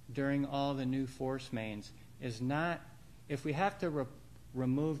been during all the new force mains, is not, if we have to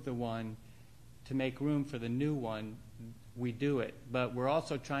remove the one to make room for the new one, we do it. But we're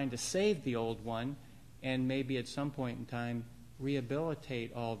also trying to save the old one and maybe at some point in time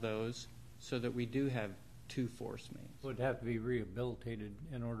rehabilitate all those so that we do have two force mains. It would have to be rehabilitated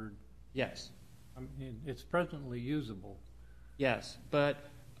in order. Yes. I mean, it's presently usable. Yes, but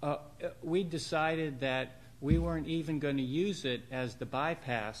we decided that we weren't even going to use it as the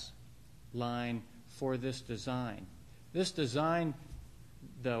bypass line for this design. This design,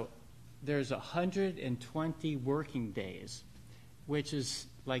 though, there's 120 working days, which is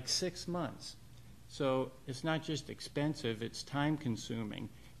like 6 months. So it's not just expensive, it's time consuming.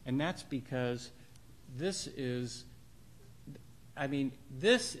 And that's because this is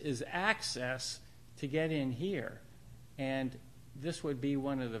access to get in here. And this would be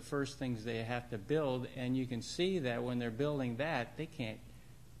one of the first things they have to build. And you can see that when they're building that, they can't,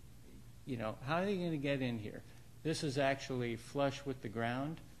 how are they going to get in here? This is actually flush with the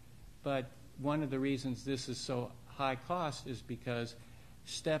ground. But one of the reasons this is so high cost is because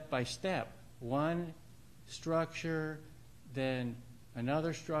step by step, one structure, then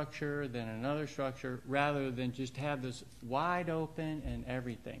another structure, then another structure, rather than just have this wide open and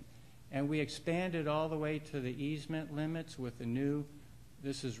everything. And we expanded all the way to the easement limits with the new,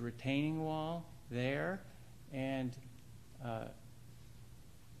 this is retaining wall there, and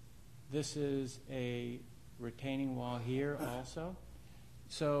this is a retaining wall here also.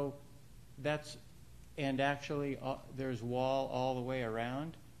 So that's, and actually there's wall all the way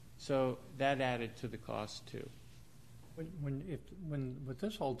around. So that added to the cost too. When with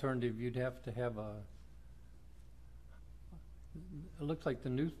this alternative, you'd have to have it looks like the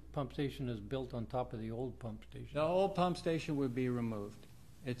new pump station is built on top of the old pump station. The old pump station would be removed.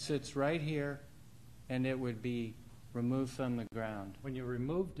 It sits right here, and it would be removed from the ground. When you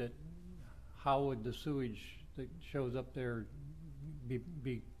removed it, how would the sewage that shows up there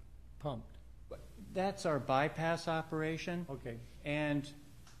be pumped? That's our bypass operation. Okay. And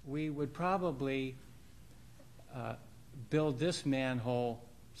we would probably build this manhole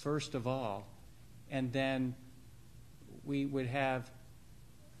first of all, and then we would have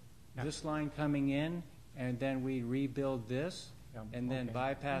this line coming in, and then we rebuild this, and then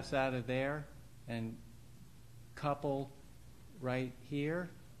bypass out of there and couple right here,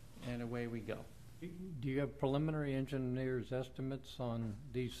 and away we go. Do you have preliminary engineers' estimates on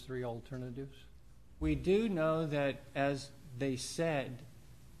these three alternatives? We do know that, as they said,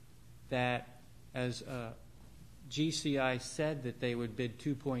 that as GCI said that they would bid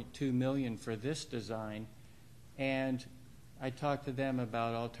 $2.2 million for this design, and I talked to them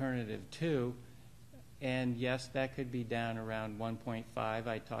about alternative 2, and yes, that could be down around 1.5.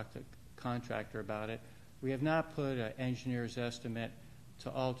 I talked to a contractor about it. We have not put an engineer's estimate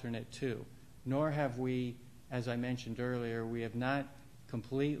to alternate 2, nor have we, as I mentioned earlier, we have not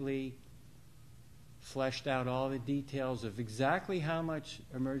completely fleshed out all the details of exactly how much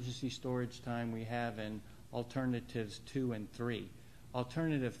emergency storage time we have in alternatives 2 and 3.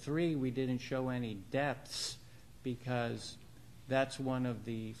 Alternative 3, we didn't show any depths because that's one of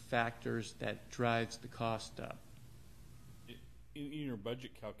the factors that drives the cost up. In your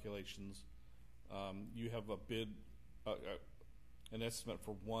budget calculations, you have a bid, an estimate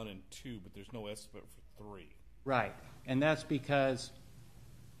for 1 and 2, but there's no estimate for 3. Right, and that's because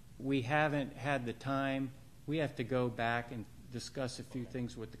we haven't had the time. We have to go back and discuss a few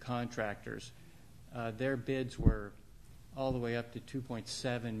things with the contractors. Their bids were all the way up to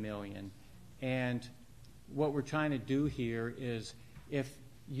 $2.7 million. And what we're trying to do here is, if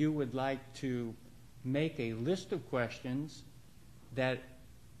you would like to make a list of questions that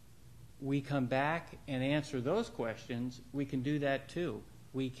we come back and answer those questions, we can do that too.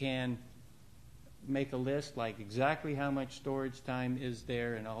 We can make a list like exactly how much storage time is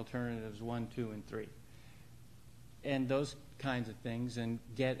there in alternatives 1, 2, and 3. And those kinds of things, and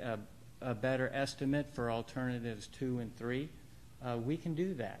get a better estimate for alternatives 2 and 3. We can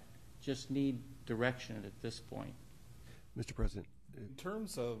do that. Just need direction at this point. Mr. President. In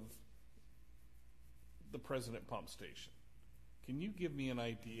terms of the President Pump Station, can you give me an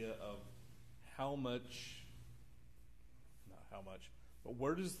idea of how much, not how much, but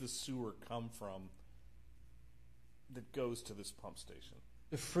where does the sewer come from that goes to this pump station?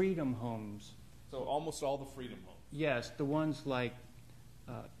 The Freedom Homes. So almost all the Freedom Homes. Yes, the ones like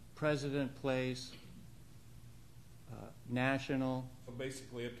President Place, National. So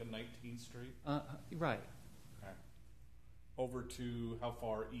basically up to 19th Street? Right. Okay. Over to how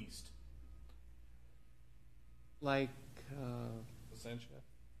far east? Like, Essentia?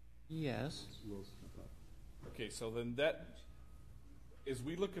 yes. Okay, so then that, as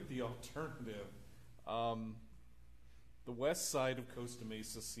we look at the alternative, the west side of Costa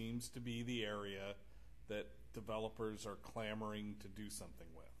Mesa seems to be the area that developers are clamoring to do something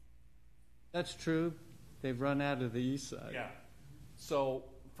with. That's true. They've run out of the east side. Yeah. So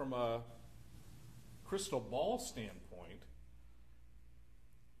from a crystal ball standpoint,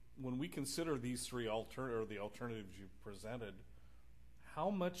 when we consider these three the alternatives you presented, how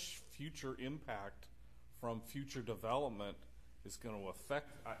much future impact from future development is going to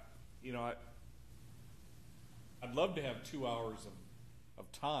affect? I'd love to have 2 hours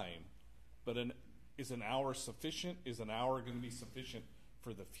of time, but is an hour sufficient? Is an hour going to be sufficient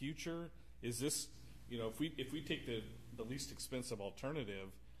for the future? Is this, if we take the least expensive alternative,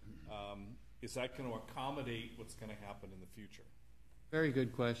 is that going to accommodate what's going to happen in the future? Very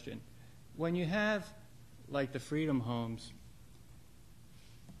good question. When you have, like the Freedom Homes,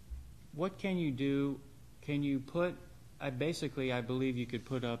 what can you do? Can you put, I believe you could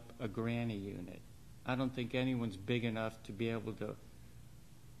put up a granny unit. I don't think anyone's big enough to be able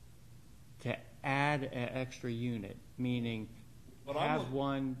to add an extra unit, meaning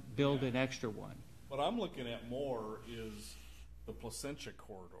one, build an extra one. What I'm looking at more is the Placentia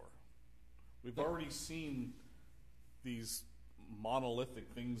corridor. We've already seen these monolithic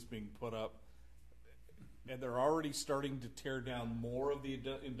things being put up, and they're already starting to tear down more of the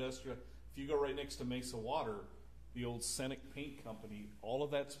industrial. If you go right next to Mesa Water, the old Scenic Paint Company, all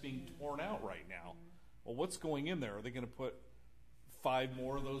of that's being torn out right now. Well, what's going in there? Are they going to put 5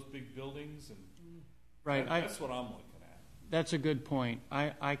 more of those big buildings? And right, that's what I'm looking at. That's a good point.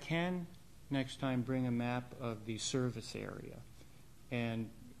 I can next time bring a map of the service area, and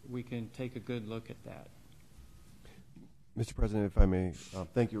we can take a good look at that. Mr. President, if I may,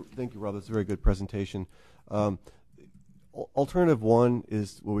 thank you, Rob. That's a very good presentation. Alternative 1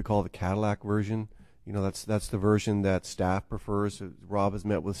 is what we call the Cadillac version. That's the version that staff prefers. Rob has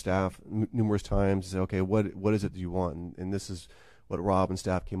met with staff numerous times to say, okay, what is it that you want? And this is what Rob and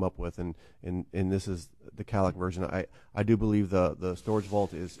staff came up with, and this is the Cadillac version. I do believe the storage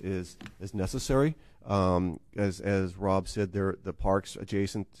vault is necessary. As Rob said, the park's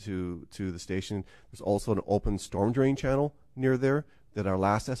adjacent to the station. There's also an open storm drain channel near there that our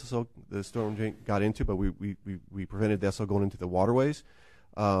last SSO, the storm drain, got into, but we prevented the SSO going into the waterways.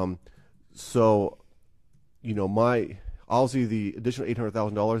 So, obviously the additional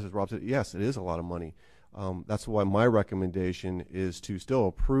 $800,000, as Rob said, yes, it is a lot of money. That's why my recommendation is to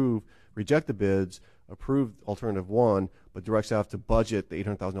still reject the bids, approve alternative 1, but direct staff to budget the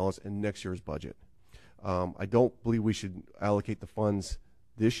 $800,000 in next year's budget. I don't believe we should allocate the funds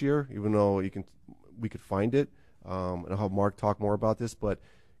this year, even though we could find it. And I'll have Mark talk more about this, but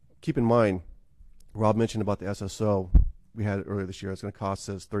keep in mind, Rob mentioned about the SSO we had earlier this year. It's going to cost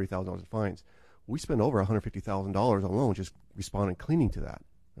us $30,000 in fines. We spend over $150,000 alone just responding cleaning to that.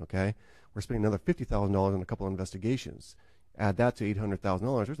 Okay, we're spending another $50,000 on a couple of investigations. Add that to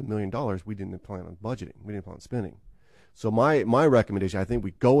 $800,000. There's $1 million we didn't plan on budgeting. We didn't plan on spending. So my recommendation, I think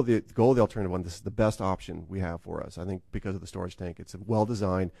we go with the alternative 1. This is the best option we have for us. I think because of the storage tank, it's well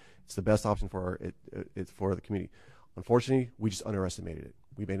designed. It's the best option for it's for the community. Unfortunately, we just underestimated it.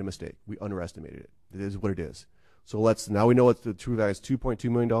 We made a mistake. We underestimated it. It is what it is. So now we know what the true value is, $2.2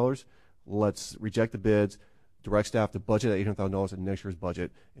 million. Let's reject the bids, direct staff to budget at $800,000 in next year's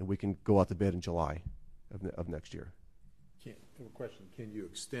budget, and we can go out to bid in July of next year. I have a question. Can you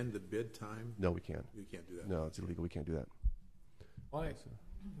extend the bid time? No, we can't. You can't do that. No, it's illegal. We can't do that.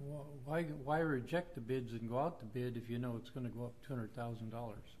 Why reject the bids and go out to bid if you know it's going to go up $200,000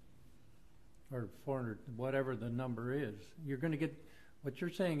 or $400, whatever the number is? You're going to get, what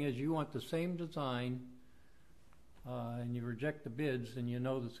you're saying is you want the same design and you reject the bids, and you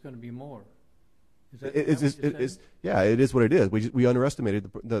know there's going to be more. Is that Yeah, it is what it is. We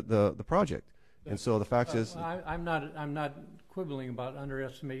underestimated the project, and so the fact is, I'm not quibbling about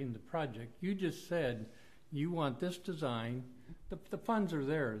underestimating the project. You just said you want this design. The funds are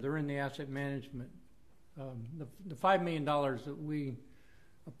there. They're in the asset management. The $5 million that we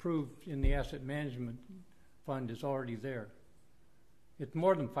approved in the asset management fund is already there. It's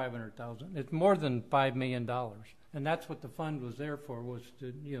more than $500,000. It's more than $5 million, and that's what the fund was there for. Was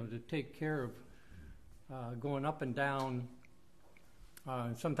to take care of going up and down.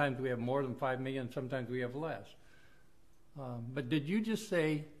 Sometimes we have more than $5 million. Sometimes we have less. But did you just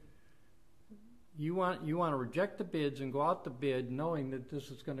say you want to reject the bids and go out the bid, knowing that this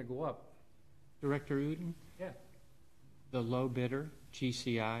is going to go up? Director Uden? Yeah. The low bidder,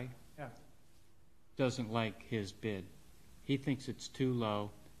 GCI, Yeah. doesn't like his bid. He thinks it's too low.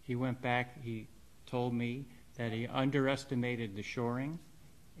 He went back, he told me that he underestimated the shoring,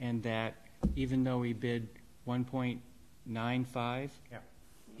 and that even though he bid 1.95, Yeah.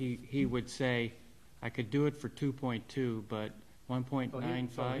 he would say, I could do it for 2.2, but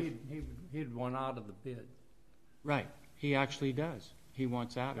 1.95. So he'd want out of the bid. Right. He actually does. He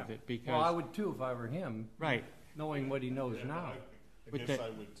wants out of it because. Well, I would too if I were him. Right. Knowing what he knows now. I guess I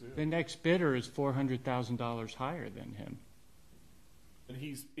would too. The next bidder is $400,000 higher than him. And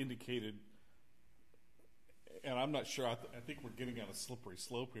he's indicated, and I'm not sure, I think we're getting on a slippery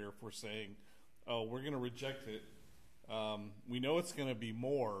slope here if we're saying, oh, we're going to reject it. We know it's going to be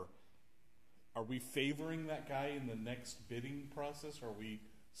more. Are we favoring that guy in the next bidding process, or are we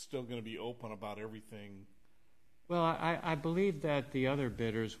still going to be open about everything? Well, I believe that the other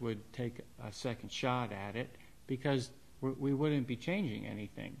bidders would take a second shot at it because we wouldn't be changing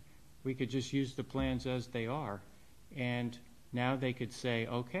anything. We could just use the plans as they are, and now they could say,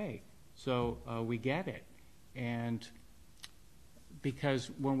 okay, so we get it. And because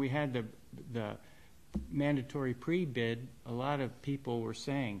when we had the mandatory pre-bid, a lot of people were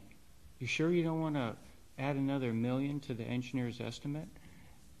saying, you sure you don't want to add another $1 million to the engineer's estimate?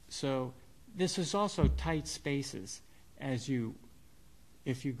 So this is also tight spaces. If you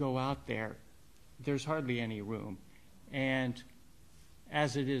go out there, there's hardly any room. And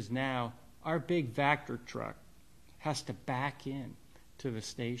as it is now, our big Vector truck has to back in to the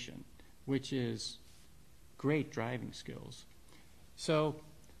station, which is great driving skills. So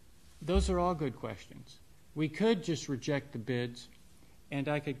those are all good questions. We could just reject the bids, and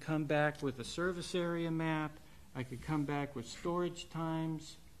I could come back with a service area map. I could come back with storage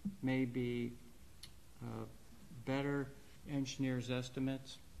times, maybe better engineer's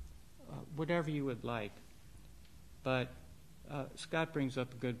estimates, whatever you would like. But Scott brings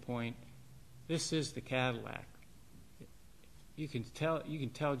up a good point. This is the Cadillac. You can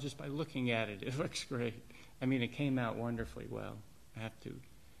tell just by looking at it. It looks great. I mean, it came out wonderfully well. I have to.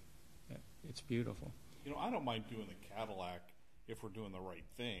 It's beautiful. I don't mind doing the Cadillac if we're doing the right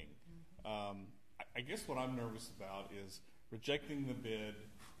thing. I guess what I'm nervous about is rejecting the bid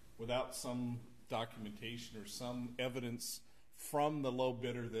without some documentation or some evidence from the low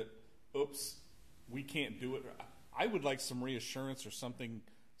bidder that, oops, we can't do it. I would like some reassurance or something,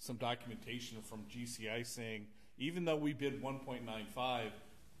 some documentation from GCI saying, even though we bid 1.95,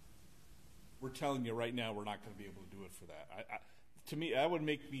 we're telling you right now we're not going to be able to do it for that. To me, that would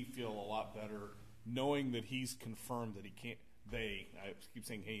make me feel a lot better knowing that he's confirmed that he can't. I keep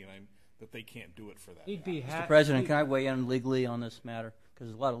saying he, and that they can't do it for that. Mr. President, can I weigh in legally on this matter? Because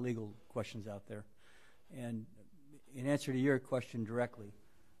there's a lot of legal questions out there. And in answer to your question directly,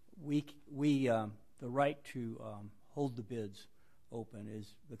 the right to hold the bids open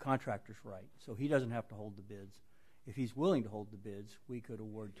is the contractor's right. So he doesn't have to hold the bids. If he's willing to hold the bids, we could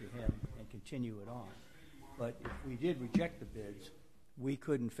award to him and continue it on. But if we did reject the bids, we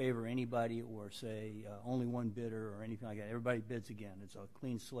couldn't favor anybody or say only one bidder or anything like that. Everybody bids again. It's a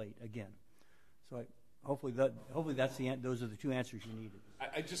clean slate again. So hopefully that's the those are the two answers you needed.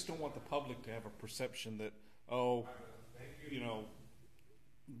 I just don't want the public to have a perception that,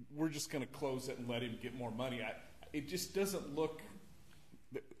 we're just going to close it and let him get more money. It just doesn't look.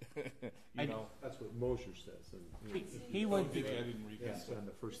 That's what Mosher says. He would be. I didn't read Yes, that. and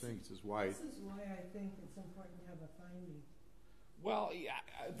the first thing says why. This is why I think it's important to have a finding. Well,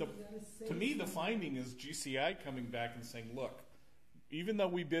 to me, the finding is GCI coming back and saying, look, even though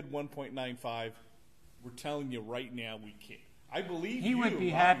we bid 1.95, we're telling you right now we can't. I believe He would be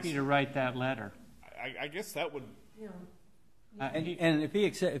happy to write that letter. I guess that would. And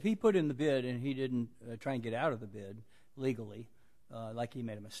if he put in the bid and he didn't try and get out of the bid legally, like he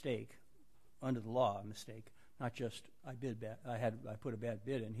made a mistake under the law, a mistake, not just I put a bad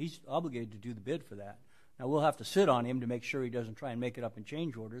bid in. He's obligated to do the bid for that. Now, we'll have to sit on him to make sure he doesn't try and make it up in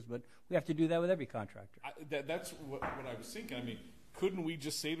change orders, but we have to do that with every contractor. That's what I was thinking. I mean, couldn't we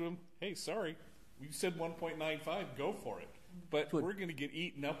just say to him, hey, sorry, we said 1.95, go for it. But we're going to get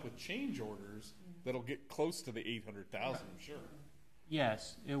eaten up with change orders that'll get close to the 800,000, I'm sure.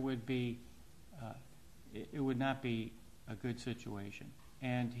 Yes, it would be, it would not be a good situation.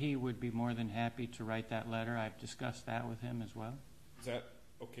 And he would be more than happy to write that letter. I've discussed that with him as well. Is that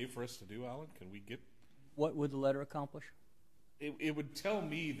okay for us to do, Alan? Can we get... What would the letter accomplish? It would tell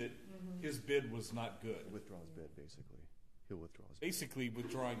me that his bid was not good. Withdraw his bid, basically. He'll withdraw his bid. Basically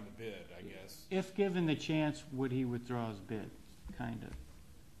withdrawing the bid, I guess. If given the chance, would he withdraw his bid? Kind of.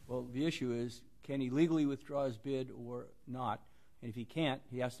 Well, the issue is, can he legally withdraw his bid or not? And if he can't,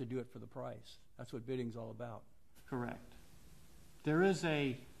 he has to do it for the price. That's what bidding's all about. Correct. There is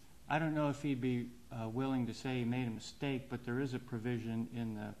a, I don't know if he'd be willing to say he made a mistake, but there is a provision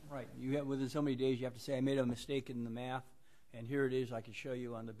in the... Right. You have, within so many days, you have to say, I made a mistake in the math, and here it is, I can show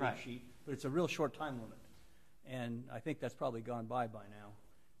you on the bid Right. sheet. But it's a real short time limit. And I think that's probably gone by now.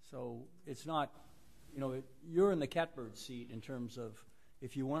 So it's not, you're in the catbird seat in terms of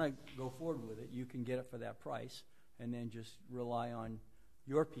if you want to go forward with it, you can get it for that price and then just rely on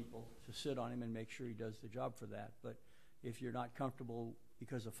your people to sit on him and make sure he does the job for that. But if you're not comfortable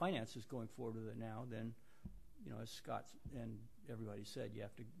because of finances going forward with it now, then, as Scott and everybody said, you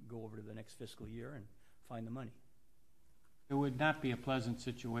have to go over to the next fiscal year and find the money. It would not be a pleasant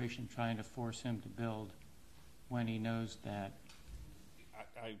situation trying to force him to build when he knows that.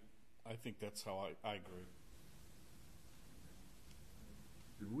 I think that's how I agree.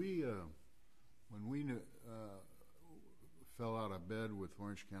 Did we, when we fell out of bed with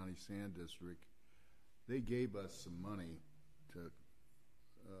Orange County Sand District, they gave us some money to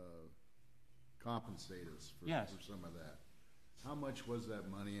compensate us for, Yes. for some of that. How much was that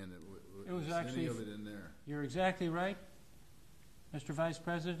money, and It was is actually, any of it in there? you're exactly right, Mr. Vice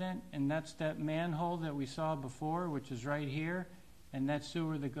President, and that's that manhole that we saw before, which is right here, and that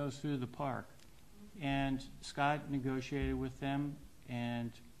sewer that goes through the park. And Scott negotiated with them,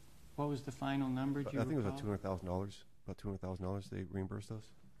 and what was the final number? Do you I think it was recall? about $200,000. About $200,000 they reimbursed us.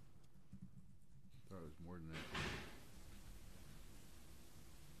 I thought it was more than that.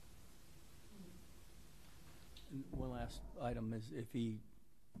 And one last item is if he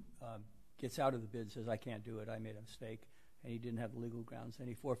gets out of the bid, says, I can't do it, I made a mistake, and he didn't have the legal grounds, then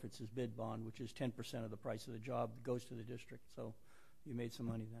he forfeits his bid bond, which is 10% of the price of the job, goes to the district. So you made some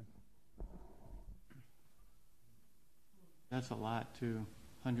money then. That's a lot, too,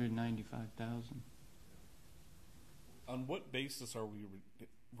 $195,000. On what basis are we,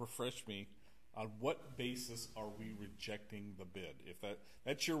 refresh me, on what basis are we rejecting the bid? If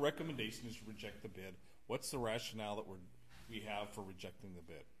that's your recommendation is to reject the bid, what's the rationale that we have for rejecting the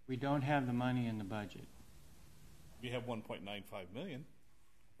bid? We don't have the money in the budget. We have 1.95 million,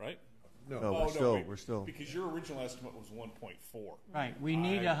 right? No, wait, we're still. because your original estimate was 1.4. Right, we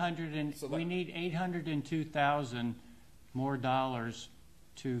need we need $802,000 more dollars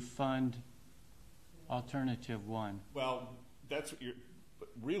to fund alternative one. Well, that's what but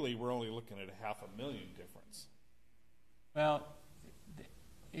really we're only looking at a $500,000 difference. Well,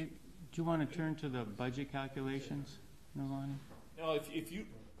 do you want to turn to the budget calculations, Nolani? No,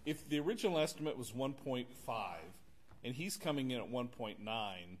 if the original estimate was 1.5 and he's coming in at 1.9.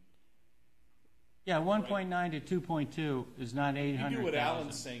 Yeah, 1.9 to 2.2 is not 800,000. You do what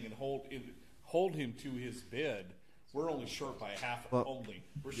Alan's saying and hold him to his bid. We're only short by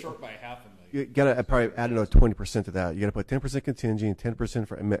we're short by $500,000. You gotta probably add another 20% to that. You gotta put 10% contingent, 10%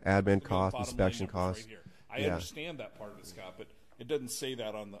 for admin costs, inspection costs. Right here. I understand that part of it, Scott, but it doesn't say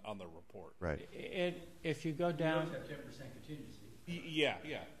that on the report. Right. If you go down, You have 10% contingency. Yeah.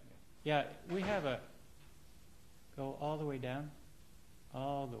 yeah, we have go all the way down,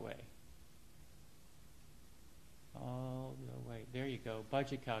 all the way. All the way. There you go.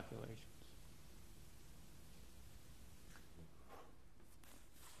 Budget calculations.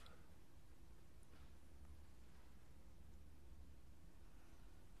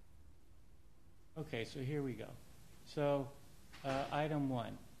 Okay, so here we go. So, item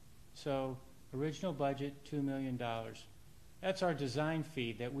 1. So, original budget, $2 million. That's our design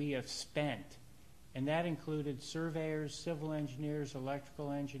fee that we have spent. And that included surveyors, civil engineers,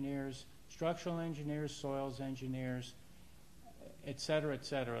 electrical engineers, structural engineers, soils engineers, et cetera,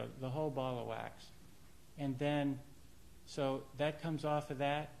 the whole ball of wax. And then, so that comes off of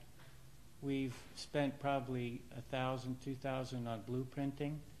that. We've spent probably $1,000, $2,000 on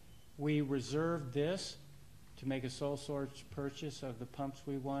blueprinting. We reserved this to make a sole source purchase of the pumps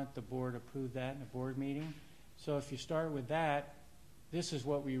we want. The board approved that in a board meeting. So if you start with that, this is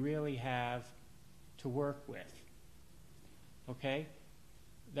what we really have to work with. Okay?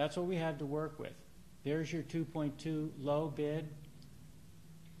 That's what we have to work with. There's your 2.2 low bid,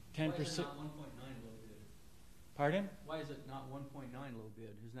 10%. Why is it not 1.9 low bid? Pardon? Why is it not 1.9 low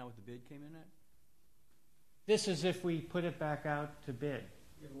bid? Isn't that what the bid came in at? This is if we put it back out to bid.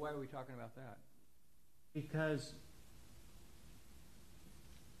 Yeah, but why are we talking about that? Because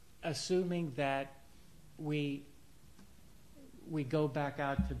assuming that we go back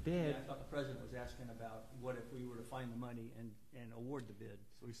out to bid. Yeah, I thought the president was asking about what if we were to find the money and award the bid.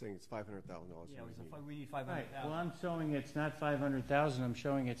 So he's saying it's $500,000. Yeah, we need Right. 500,000. Well, I'm showing it's not 500,000. I'm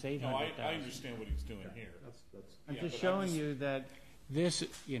showing it's 800,000. No, I understand what he's doing here. I'm just showing you that this,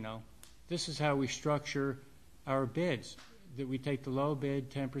 this is how we structure our bids. That we take the low bid,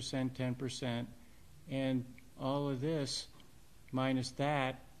 10%, 10%, and all of this minus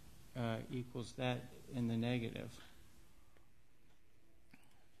that equals that in the negative.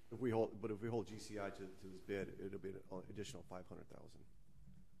 If we hold GCI to this bid, it'll be an additional 500,000.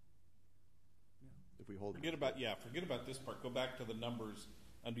 If we hold. Forget about this part. Go back to the numbers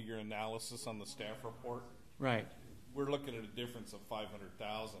under your analysis on the staff report. Right. We're looking at a difference of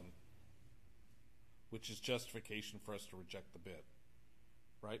 500,000, which is justification for us to reject the bid,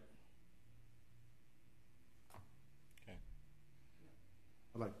 right? Okay.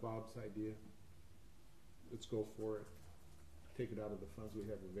 I like Bob's idea. Let's go for it. Take it out of the funds we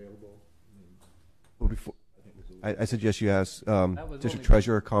have available. Well, before, I suggest you ask was District only-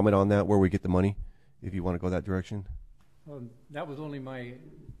 Treasurer comment on that, where we get the money, if you want to go that direction. That was only my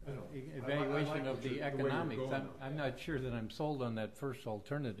evaluation of the economics. I'm not sure that I'm sold on that first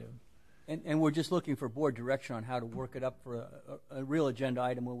alternative. And we're just looking for board direction on how to work it up for a real agenda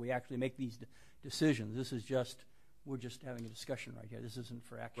item where we actually make these decisions. This is we're just having a discussion right here. This isn't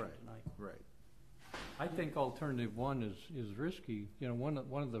for action tonight. Right. I think alternative one is risky. One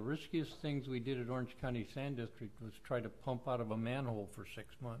of the riskiest things we did at Orange County Sand District was try to pump out of a manhole for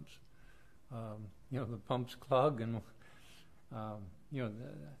 6 months. The pumps clog, and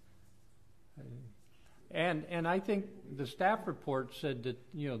and I think the staff report said that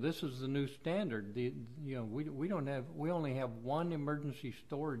this is the new standard. We only have one emergency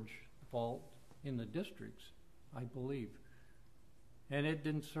storage vault in the districts, I believe, and it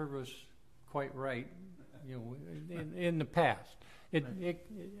didn't serve us quite right, in the past.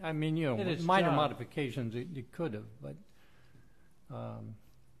 Minor modifications it could have, but.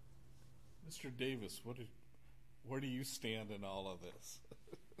 Mr. Davis, where do you stand in all of this?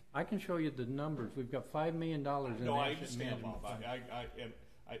 I can show you the numbers. We've got $5 million in I asset understand, management. Bob.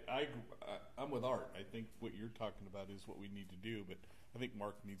 I'm with Art. I think what you're talking about is what we need to do, but I think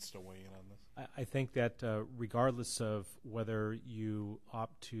Mark needs to weigh in on this. I think that regardless of whether you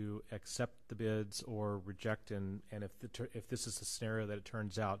opt to accept the bids or reject, and if this is the scenario that it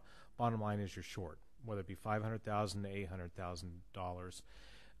turns out, bottom line is you're short, whether it be $500,000 to $800,000.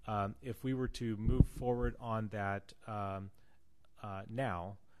 If we were to move forward on that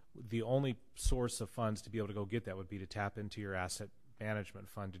now, the only source of funds to be able to go get that would be to tap into your asset management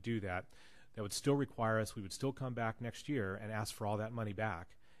fund to do that. That would still require us. We would still come back next year and ask for all that money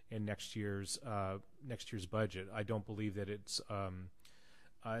back in next year's budget. I don't believe that it's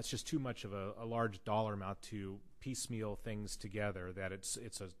just too much of a large dollar amount to piecemeal things together. That it's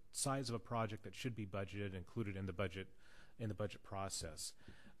a size of a project that should be budgeted, included in the budget process.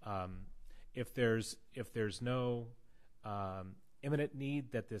 If there's no imminent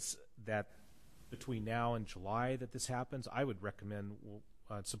need that between now and July that this happens, I would recommend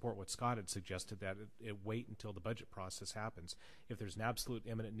support what Scott had suggested, that it wait until the budget process happens. If there's an absolute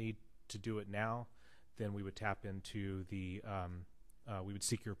imminent need to do it now, then we would tap into we would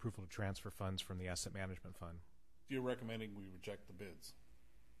seek your approval to transfer funds from the asset management fund. You're recommending we reject the bids?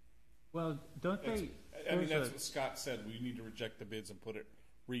 Well, don't they? That's what Scott said. We need to reject the bids and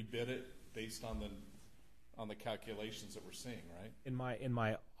rebid it based on the calculations that we're seeing, right? In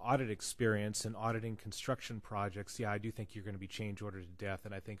my audit experience in auditing construction projects, I do think you're going to be change ordered to death,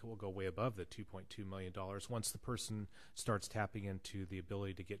 and I think it will go way above the $2.2 million once the person starts tapping into the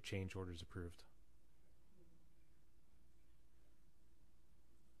ability to get change orders approved.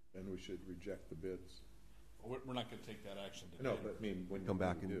 And we should reject the bids. We're not going to take that action today. No, but when come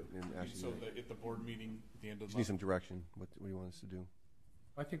back and actually. So at the board meeting at the end of the month. Need some direction. What do you want us to do?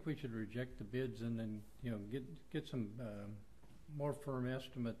 I think we should reject the bids and then get some more firm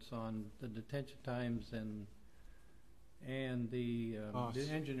estimates on the detention times and the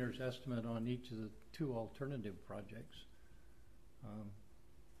engineer's estimate on each of the two alternative projects.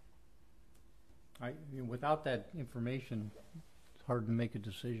 Without that information, it's hard to make a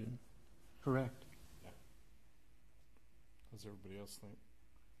decision. Correct. Yeah. What does everybody else think?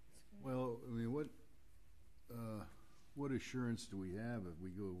 Well, what assurance do we have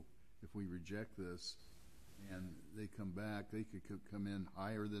if we reject this and they come back, they could come in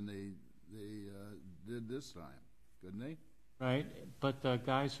higher than they did this time, couldn't they? Right, but the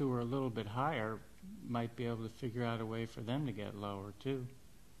guys who were a little bit higher might be able to figure out a way for them to get lower too.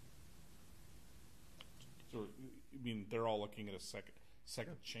 So, I mean, they're all looking at a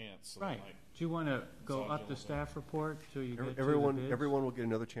second chance. So Right. Do you want to go up the staff report till you get Everyone, to the bids? everyone will get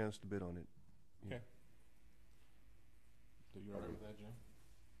another chance to bid on it. Okay. So you all right with that, Jim?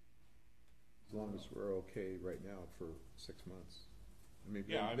 As long as we're okay right now for 6 months. I mean,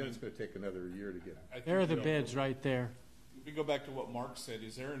 Yeah, then it's going to take another year to get. I think, There are the you know, bids right there. If we go back to what Mark said,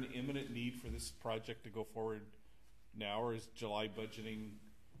 is there an imminent need for this project to go forward now, or is July budgeting?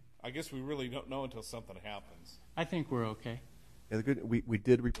 I guess we really don't know until something happens. I think we're okay. Yeah, we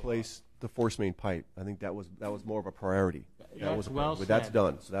did replace the force main pipe. I think that was more of a priority. That was a well priority. But that's said.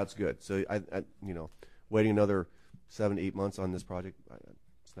 done, so that's good. So I waiting another 7 to 8 months on this project,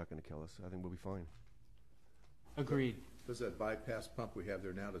 it's not going to kill us. I think we'll be fine. Agreed. Does that bypass pump we have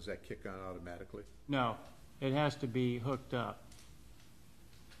there now, does that kick on automatically? No, it has to be hooked up.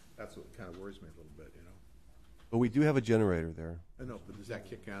 That's what kind of worries me a little bit, you know. But we do have a generator there. I know, but does that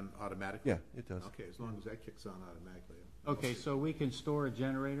kick on automatically? Yeah, it does. Okay, as long as that kicks on automatically. Okay, so we can store a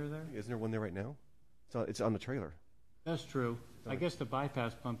generator there? Isn't there one there right now? It's on the trailer. That's true. I guess the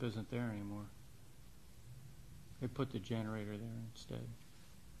bypass pump isn't there anymore. They put the generator there instead.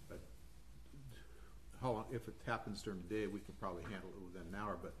 But how long, if it happens during the day, we can probably handle it within an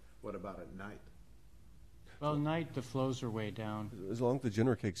hour, but what about at night? Well, night the flows are way down. As long as the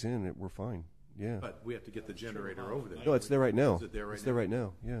generator kicks in, we're fine. Yeah. But we have to get the generator over there. No, it's there right now. Is it there right it's now? there right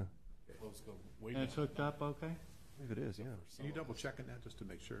now. Yeah. Let's go way And it's down. hooked up okay? If it is, yeah. Can you double check on that just to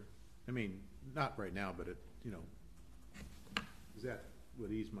make sure? I mean, not right now, but is that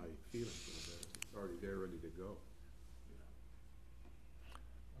would ease my feelings a little bit. It's already there, ready to go.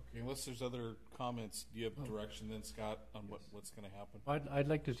 Okay, unless there's other comments, do you have direction then, Scott, on what's going to happen? I'd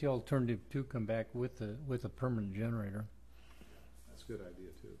like to see alternative 2 come back with a permanent generator. That's a good idea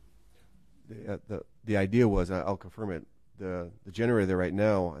too. The idea was, I'll confirm it, the generator there right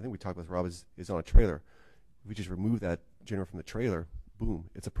now, I think we talked with Rob, is on a trailer. If we just remove that generator from the trailer, boom,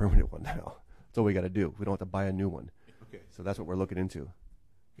 it's a permanent one now. That's all we got to do. We don't have to buy a new one. Okay. So that's what we're looking into.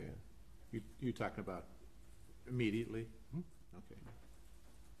 Okay. You talking about immediately? Okay.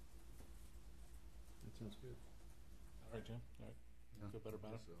 That sounds good. All right, Jim? All right. Feel better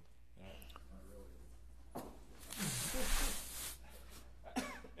about it? All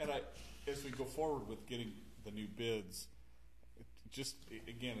right. And as we go forward with getting the new bids,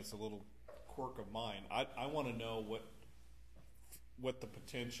 again, it's a little quirk of mine. I want to know what the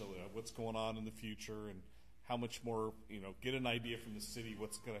potential is, what's going on in the future, and how much more, get an idea from the city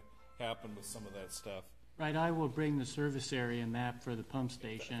what's going to happen with some of that stuff. Right, I will bring the service area map for the pump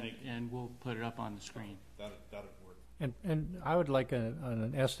station and we'll put it up on the screen. That'd work. And I would like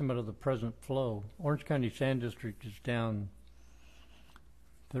an estimate of the present flow. Orange County Sand District is down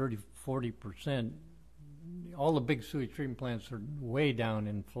 30-40%. All the big sewage treatment plants are way down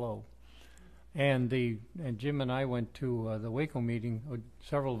in flow. And Jim and I went to the Waco meeting.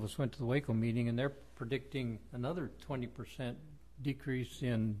 Several of us went to the Waco meeting, and they're predicting another 20% decrease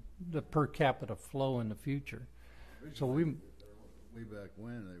in the per capita flow in the future. So way back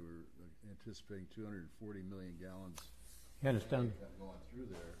when they were anticipating 240 million gallons. Yeah, it's down going through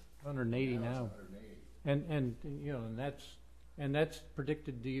there. 180 now. 180. And that's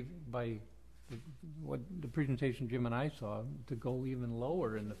predicted by what the presentation Jim and I saw to go even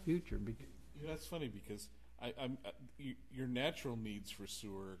lower in the future. That's funny because your natural needs for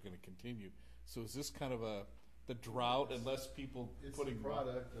sewer are going to continue. So is this kind of the drought and less people putting the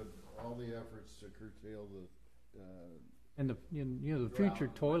product of all the efforts to curtail the and the future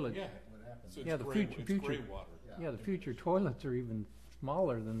toilets. Yeah, so the future gray water. Yeah, the future toilets are even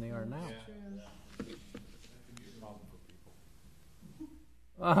smaller than they are now. Yeah. That could be a problem for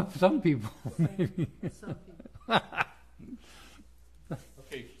people. Some people, maybe. Some people.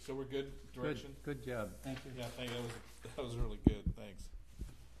 Okay, so we're good. Direction. Good job. Thank you. Yeah, thank you. That was really good. Thanks.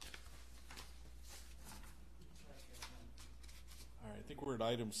 All right, I think we're at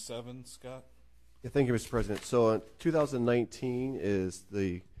item 7, Scott. Yeah, thank you, Mr. President. So 2019 is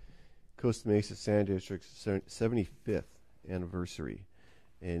the Costa Mesa Sand District's 75th anniversary.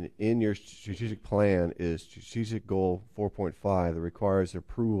 And in your strategic plan is strategic goal 4.5 that requires the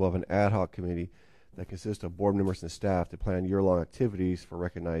approval of an ad hoc committee that consists of board members and staff to plan year-long activities for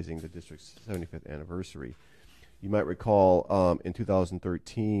recognizing the district's 75th anniversary. You might recall in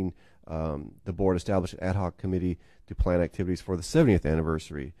 2013, the board established an ad hoc committee to plan activities for the 70th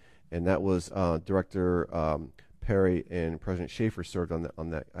anniversary. and that was Director Perry and President Schaefer served on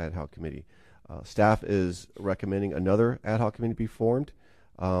that ad hoc committee. Staff is recommending another ad hoc committee be formed.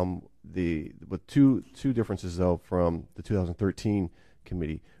 With two differences though from the 2013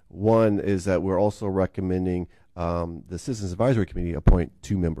 committee. One is that we're also recommending the Citizens Advisory Committee appoint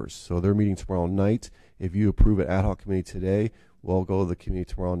 2 members. So they're meeting tomorrow night. If you approve an ad hoc committee today, we'll go to the committee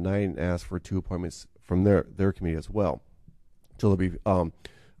tomorrow night and ask for 2 appointments from their committee as well. So there'll be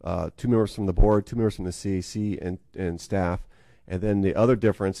 2 members from the board, 2 members from the CAC and staff. And then the other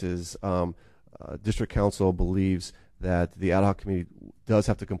difference is District Council believes that the ad hoc committee does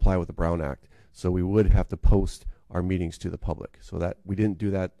have to comply with the Brown Act. So we would have to post our meetings to the public. So that we didn't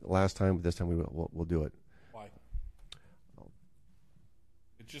do that last time, but this time we'll do it. Why?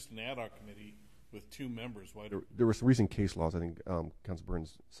 It's just an ad hoc committee with 2 members. Why? There were some recent case laws I think Council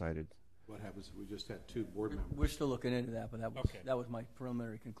Burns cited. What happens if we just had 2 board members? We're still looking into that, but that was Okay. that was my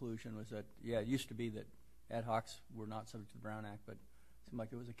preliminary conclusion. Was that it used to be that ad hocs were not subject to the Brown Act, but it seemed like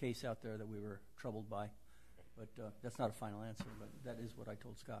there was a case out there that we were troubled by. But that's not a final answer. But that is what I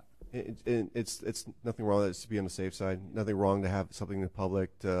told Scott. It's nothing wrong. It's to be on the safe side. Nothing wrong to have something in the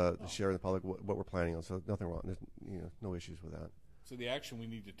public to share in the public what we're planning on. So nothing wrong. There's no issues with that. So the action we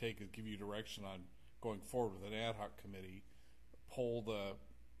need to take is give you direction on going forward with an ad hoc committee, poll the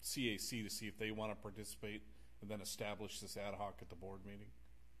CAC to see if they want to participate, and then establish this ad hoc at the board meeting.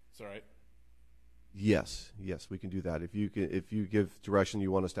 Is that right? Yes, we can do that. If you give direction you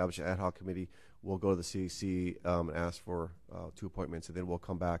want to establish an ad hoc committee, we'll go to the CAC and ask for 2 appointments, and then we'll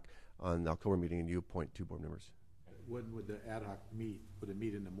come back on the October meeting and you appoint 2 board members. When would the ad hoc meet? Would it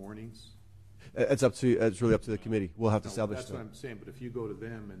meet in the mornings? It's really up to the committee. We'll have to establish That's that. what I'm saying, but if you go to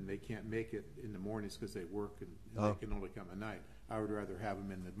them and they can't make it in the mornings because they work and they can only come at night, I would rather have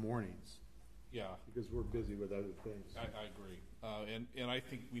them in the mornings. Yeah, Because we're busy with other things. I agree. And I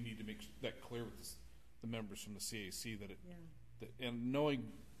think we need to make that clear with the members from the CAC and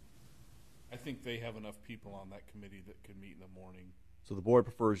knowing, I think they have enough people on that committee that could meet in the morning. So the board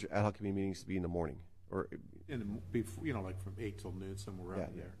prefers ad hoc committee meetings to be in the morning, or Before, like from 8 till noon, somewhere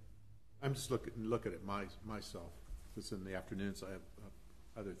around there. I'm just looking at myself. Because in the afternoons I have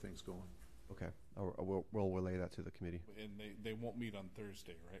other things going. okay. We'll relay that to the committee. And they won't meet on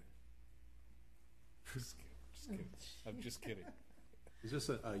Thursday, right? Just kidding. I'm just kidding. Is this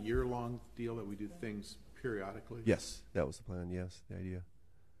a year-long deal that we do things periodically? Yes, that was the plan. Yes, the idea.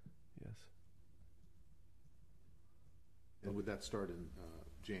 Yes. And would that start in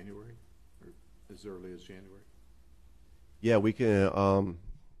January, or as early as January? Yeah, we can.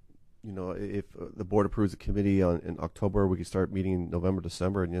 If the board approves the committee in October, we can start meeting in November,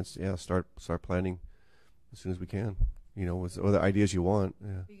 December, and start planning as soon as we can. With other ideas you want. Yeah.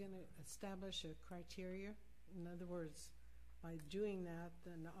 Are you going to establish a criteria? In other words, by doing that,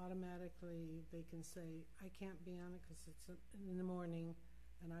 then automatically they can say, I can't be on it because it's in the morning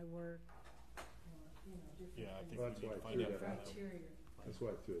and I work. Yeah, I think Well, we need to that's why I find threw out. that out. Criteria. That's why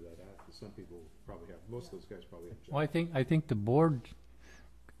I threw that out, because some people probably have, most of those guys probably have jobs. Well, I think the board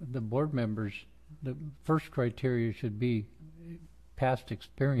members, the first criteria should be past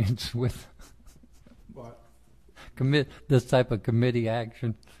experience with But this type of committee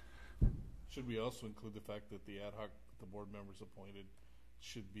action. Should we also include the fact that the ad hoc, the board members appointed,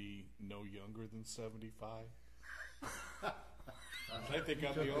 should be no younger than 75? I think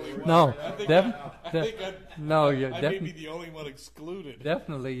I'm the only one. No, I may be the only one excluded.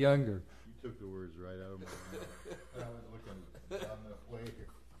 definitely younger. You took the words right out of my mouth. I was looking down that way.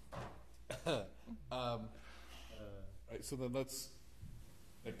 Right, so then that's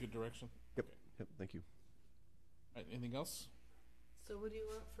a good direction. Yep. Thank you. Right, anything else? So what do you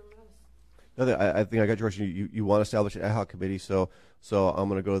want from us? I think I got direction. You want to establish an ad hoc committee, so I'm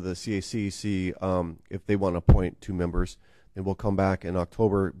going to go to the CAC, see if they want to appoint 2 members, and we'll come back in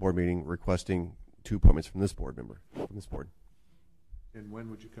October board meeting requesting 2 appointments from this board member, from this board. And when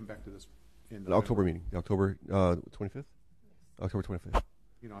would you come back to this? In The October meeting, October 25th? October 25th.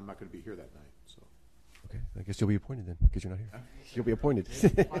 I'm not going to be here that night, so. Okay, I guess you'll be appointed then, because you're not here. You'll be appointed.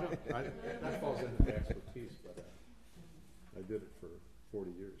 That falls into the expertise, but I did it for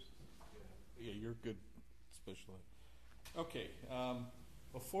 40 years. Yeah, you're good, special ed. Okay,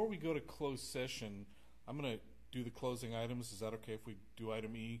 before we go to closed session, I'm going to do the closing items. Is that okay if we do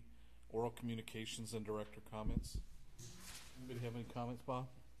item E, oral communications and director comments? Anybody have any comments, Bob?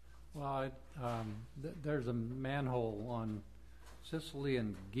 Well, there's a manhole on Sicily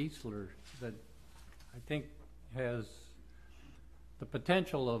and Geisler that I think has the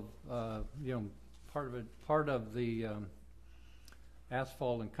potential of, part of the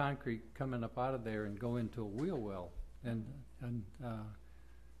asphalt and concrete coming up out of there and go into a wheel well. And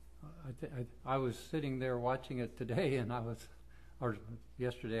I was sitting there watching it today, and or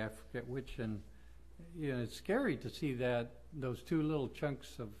yesterday, I forget which, and it's scary to see those two little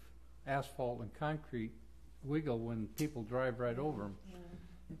chunks of asphalt and concrete wiggle when people drive right over them.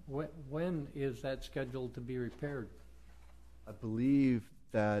 Yeah. When is that scheduled to be repaired? I believe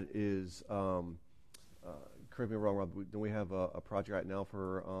that is, correct me if I'm wrong, Rob, don't we have a project right now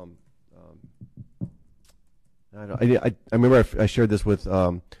for, I remember I shared this with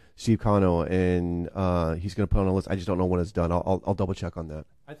Steve Cano, and he's going to put on a list. I just don't know when it's done. I'll double check on that.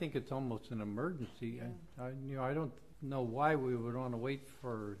 I think it's almost an emergency. I don't know why we would want to wait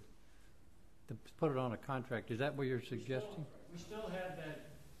to put it on a contract. Is that what you're suggesting? We still have that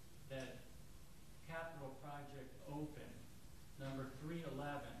capital project open, number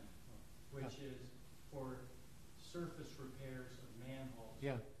 311, which is for surface repairs of manholes.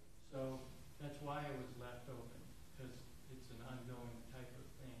 Yeah. So that's why it was left open, because it's an ongoing type of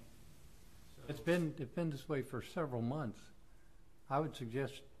thing. So It's been this way for several months. I would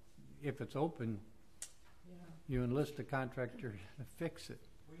suggest if it's open, you enlist a contractor to fix it.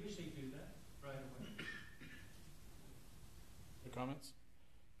 we usually do that right away. Comments?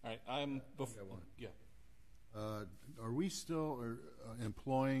 All right, yeah. Are we still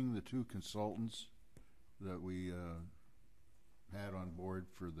employing the two consultants that we had on board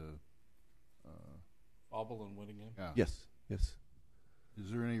for the Auble and Whittingham? Yeah. Yes. Is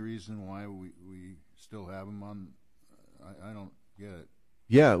there any reason why we still have them on? I don't get it.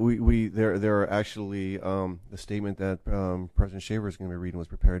 Yeah, there are actually the statement that President Shaver is going to be reading was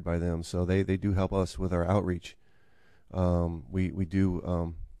prepared by them, so they do help us with our outreach. We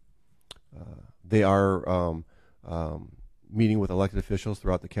do. They are meeting with elected officials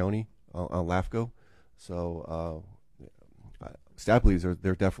throughout the county on LAFCO. So staff believes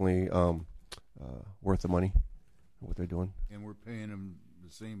they're definitely worth the money, what they're doing. And we're paying them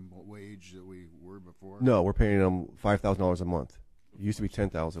the same wage that we were before? No, we're paying them $5,000 a month. It used to be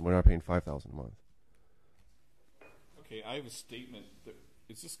 $10,000. We're not paying $5,000 a month. Okay, I have a statement.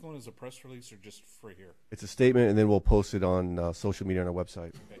 Is this going as a press release or just for here? It's a statement, and then we'll post it on social media on our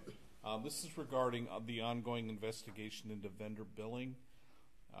website. Okay. This is regarding the ongoing investigation into vendor billing.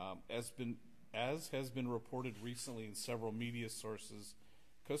 As has been reported recently in several media sources,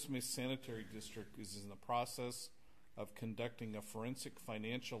 Costa Mesa Sanitary District is in the process of conducting a forensic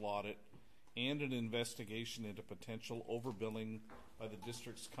financial audit and an investigation into potential overbilling by the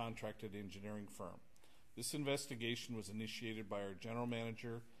district's contracted engineering firm. This investigation was initiated by our general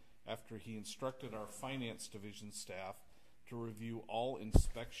manager after he instructed our finance division staff to review all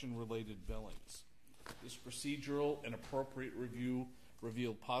inspection-related billings. This procedural and appropriate review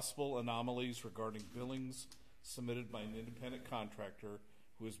revealed possible anomalies regarding billings submitted by an independent contractor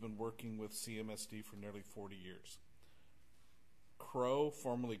who has been working with CMSD for nearly 40 years. Crow,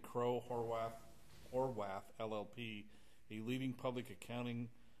 formerly Crow Horwath LLP, a leading public accounting,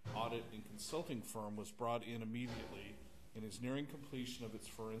 audit, and consulting firm, was brought in immediately and is nearing completion of its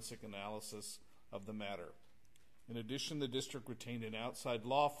forensic analysis of the matter. In addition, the district retained an outside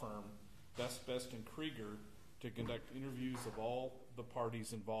law firm, Best and Krieger, to conduct interviews of all the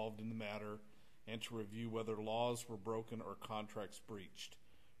parties involved in the matter and to review whether laws were broken or contracts breached.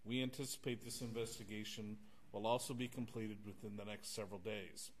 We anticipate this investigation will also be completed within the next several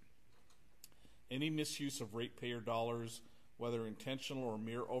days. Any misuse of ratepayer dollars, whether intentional or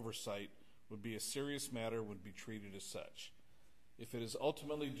mere oversight, would be a serious matter and would be treated as such. If it is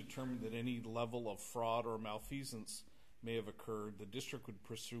ultimately determined that any level of fraud or malfeasance may have occurred, the district would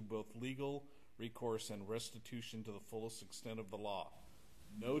pursue both legal recourse and restitution to the fullest extent of the law.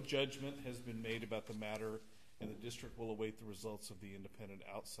 No judgment has been made about the matter, and the district will await the results of the independent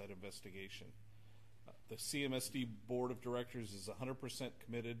outside investigation. The CMSD Board of Directors is 100%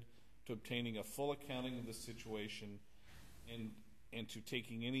 committed to obtaining a full accounting of the situation and to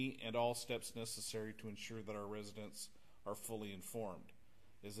taking any and all steps necessary to ensure that our residents are fully informed.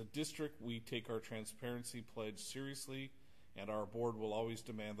 As a district, we take our transparency pledge seriously, and our board will always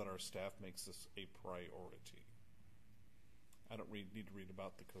demand that our staff makes this a priority. I don't need to read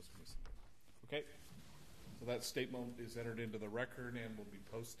about the Costa Mesa. Okay? So that statement is entered into the record and will be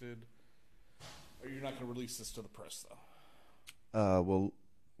posted. Or you're not going to release this to the press, though? Well,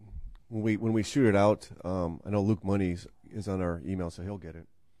 when we shoot it out, I know Luke Money is on our email, so he'll get it.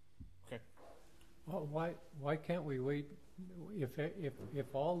 Okay. Well, why can't we wait? If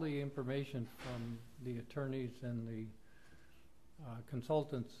all the information from the attorneys and the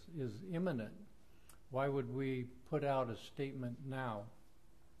consultants is imminent, why would we put out a statement now?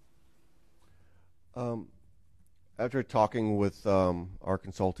 After talking with our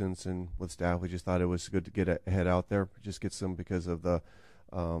consultants and with staff, we just thought it was good to get a head out there, just get some because of the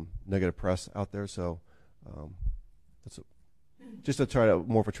negative press out there. So that's just to try to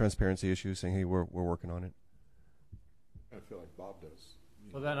more for transparency issue, saying, hey, we're working on it. I feel like Bob does.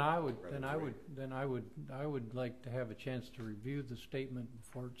 Well, then I would like to have a chance to review the statement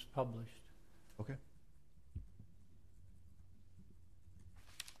before it's published. Okay.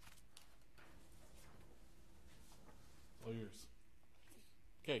 All yours.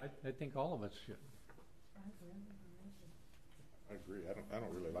 Okay. I think all of us should. I agree. I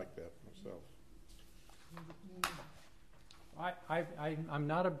don't really like that myself. I'm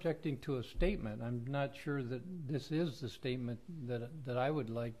not objecting to a statement. I'm not sure that this is the statement that I would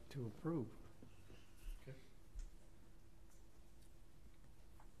like to approve. Okay.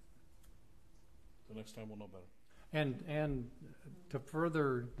 The next time we'll know better. And to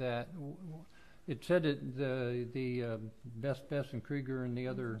further that, it said that the Best and Krieger and the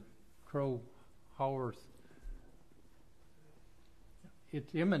other Crow Howarth,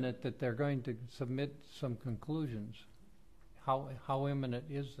 it's imminent that they're going to submit some conclusions. How imminent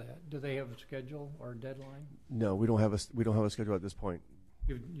is that? Do they have a schedule or a deadline? No, we don't have a schedule at this point.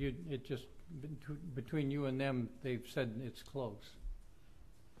 It just between you and them, they've said it's close.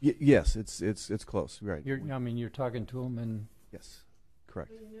 Yes, it's close. Right. You're talking to them, and yes,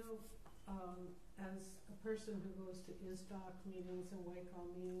 correct. Well, you know, as a person who goes to ISDOC meetings and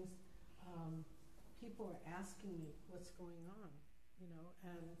WACOM meetings, people are asking me what's going on, you know,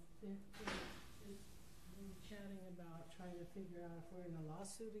 and they're chatting about trying to figure out if we're in a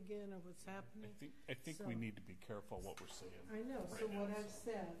lawsuit again or what's happening. I think So- we need to be careful what we're saying. I know. So what I've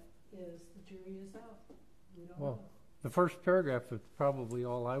said is the jury is out. We don't well, know. the first paragraph is probably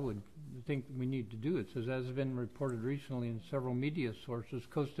all I would think we need to do. It says, as has been reported recently in several media sources,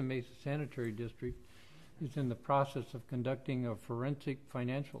 Costa Mesa Sanitary District is in the process of conducting a forensic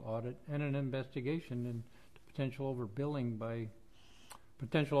financial audit and an investigation into potential overbilling,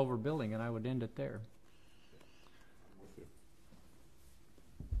 and I would end it there.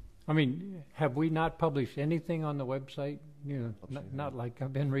 I mean, have we not published anything on the website? You know, not like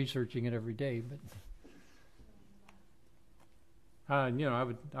I've been researching it every day, but you know,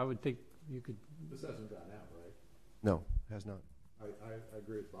 I would think you could. This hasn't gone out, right? No, it has not. I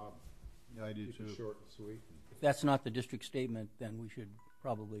agree with Bob. Yeah, I do Keep too. it short and sweet. If that's not the district statement, then we should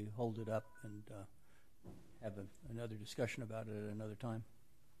probably hold it up and have another discussion about it at another time.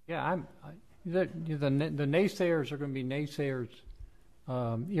 Yeah, the naysayers are going to be naysayers,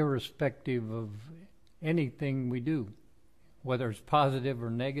 irrespective of anything we do, whether it's positive or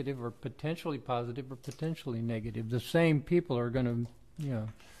negative, or potentially positive or potentially negative. The same people are going to,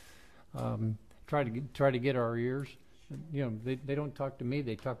 try to get our ears. You know, they don't talk to me;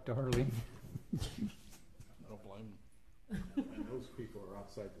 they talk to Harley. I don't blame them. And those people are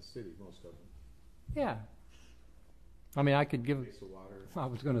outside the city, most of them. Yeah. I mean, I could give. Mesa Water. I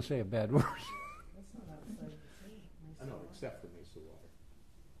was going to say a bad word. That's not outside the city. I know, except for Mesa Water.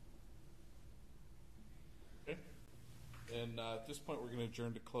 Okay. And at this point, we're going to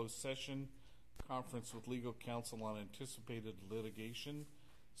adjourn to closed session. Conference with legal counsel on anticipated litigation,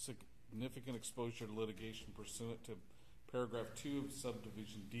 significant exposure to litigation pursuant to paragraph 2 of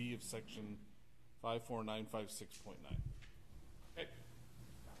subdivision D of section 54956.9. Okay.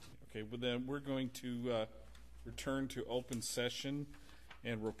 Okay, well then we're going to return to open session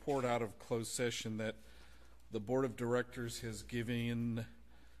and report out of closed session that the board of directors has given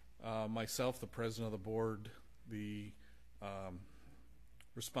myself, the president of the board, the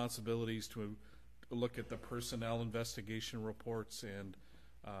responsibilities to look at the personnel investigation reports and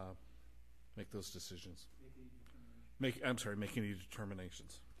make those decisions. Make any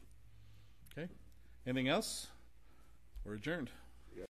determinations. Okay. Anything else? We're adjourned.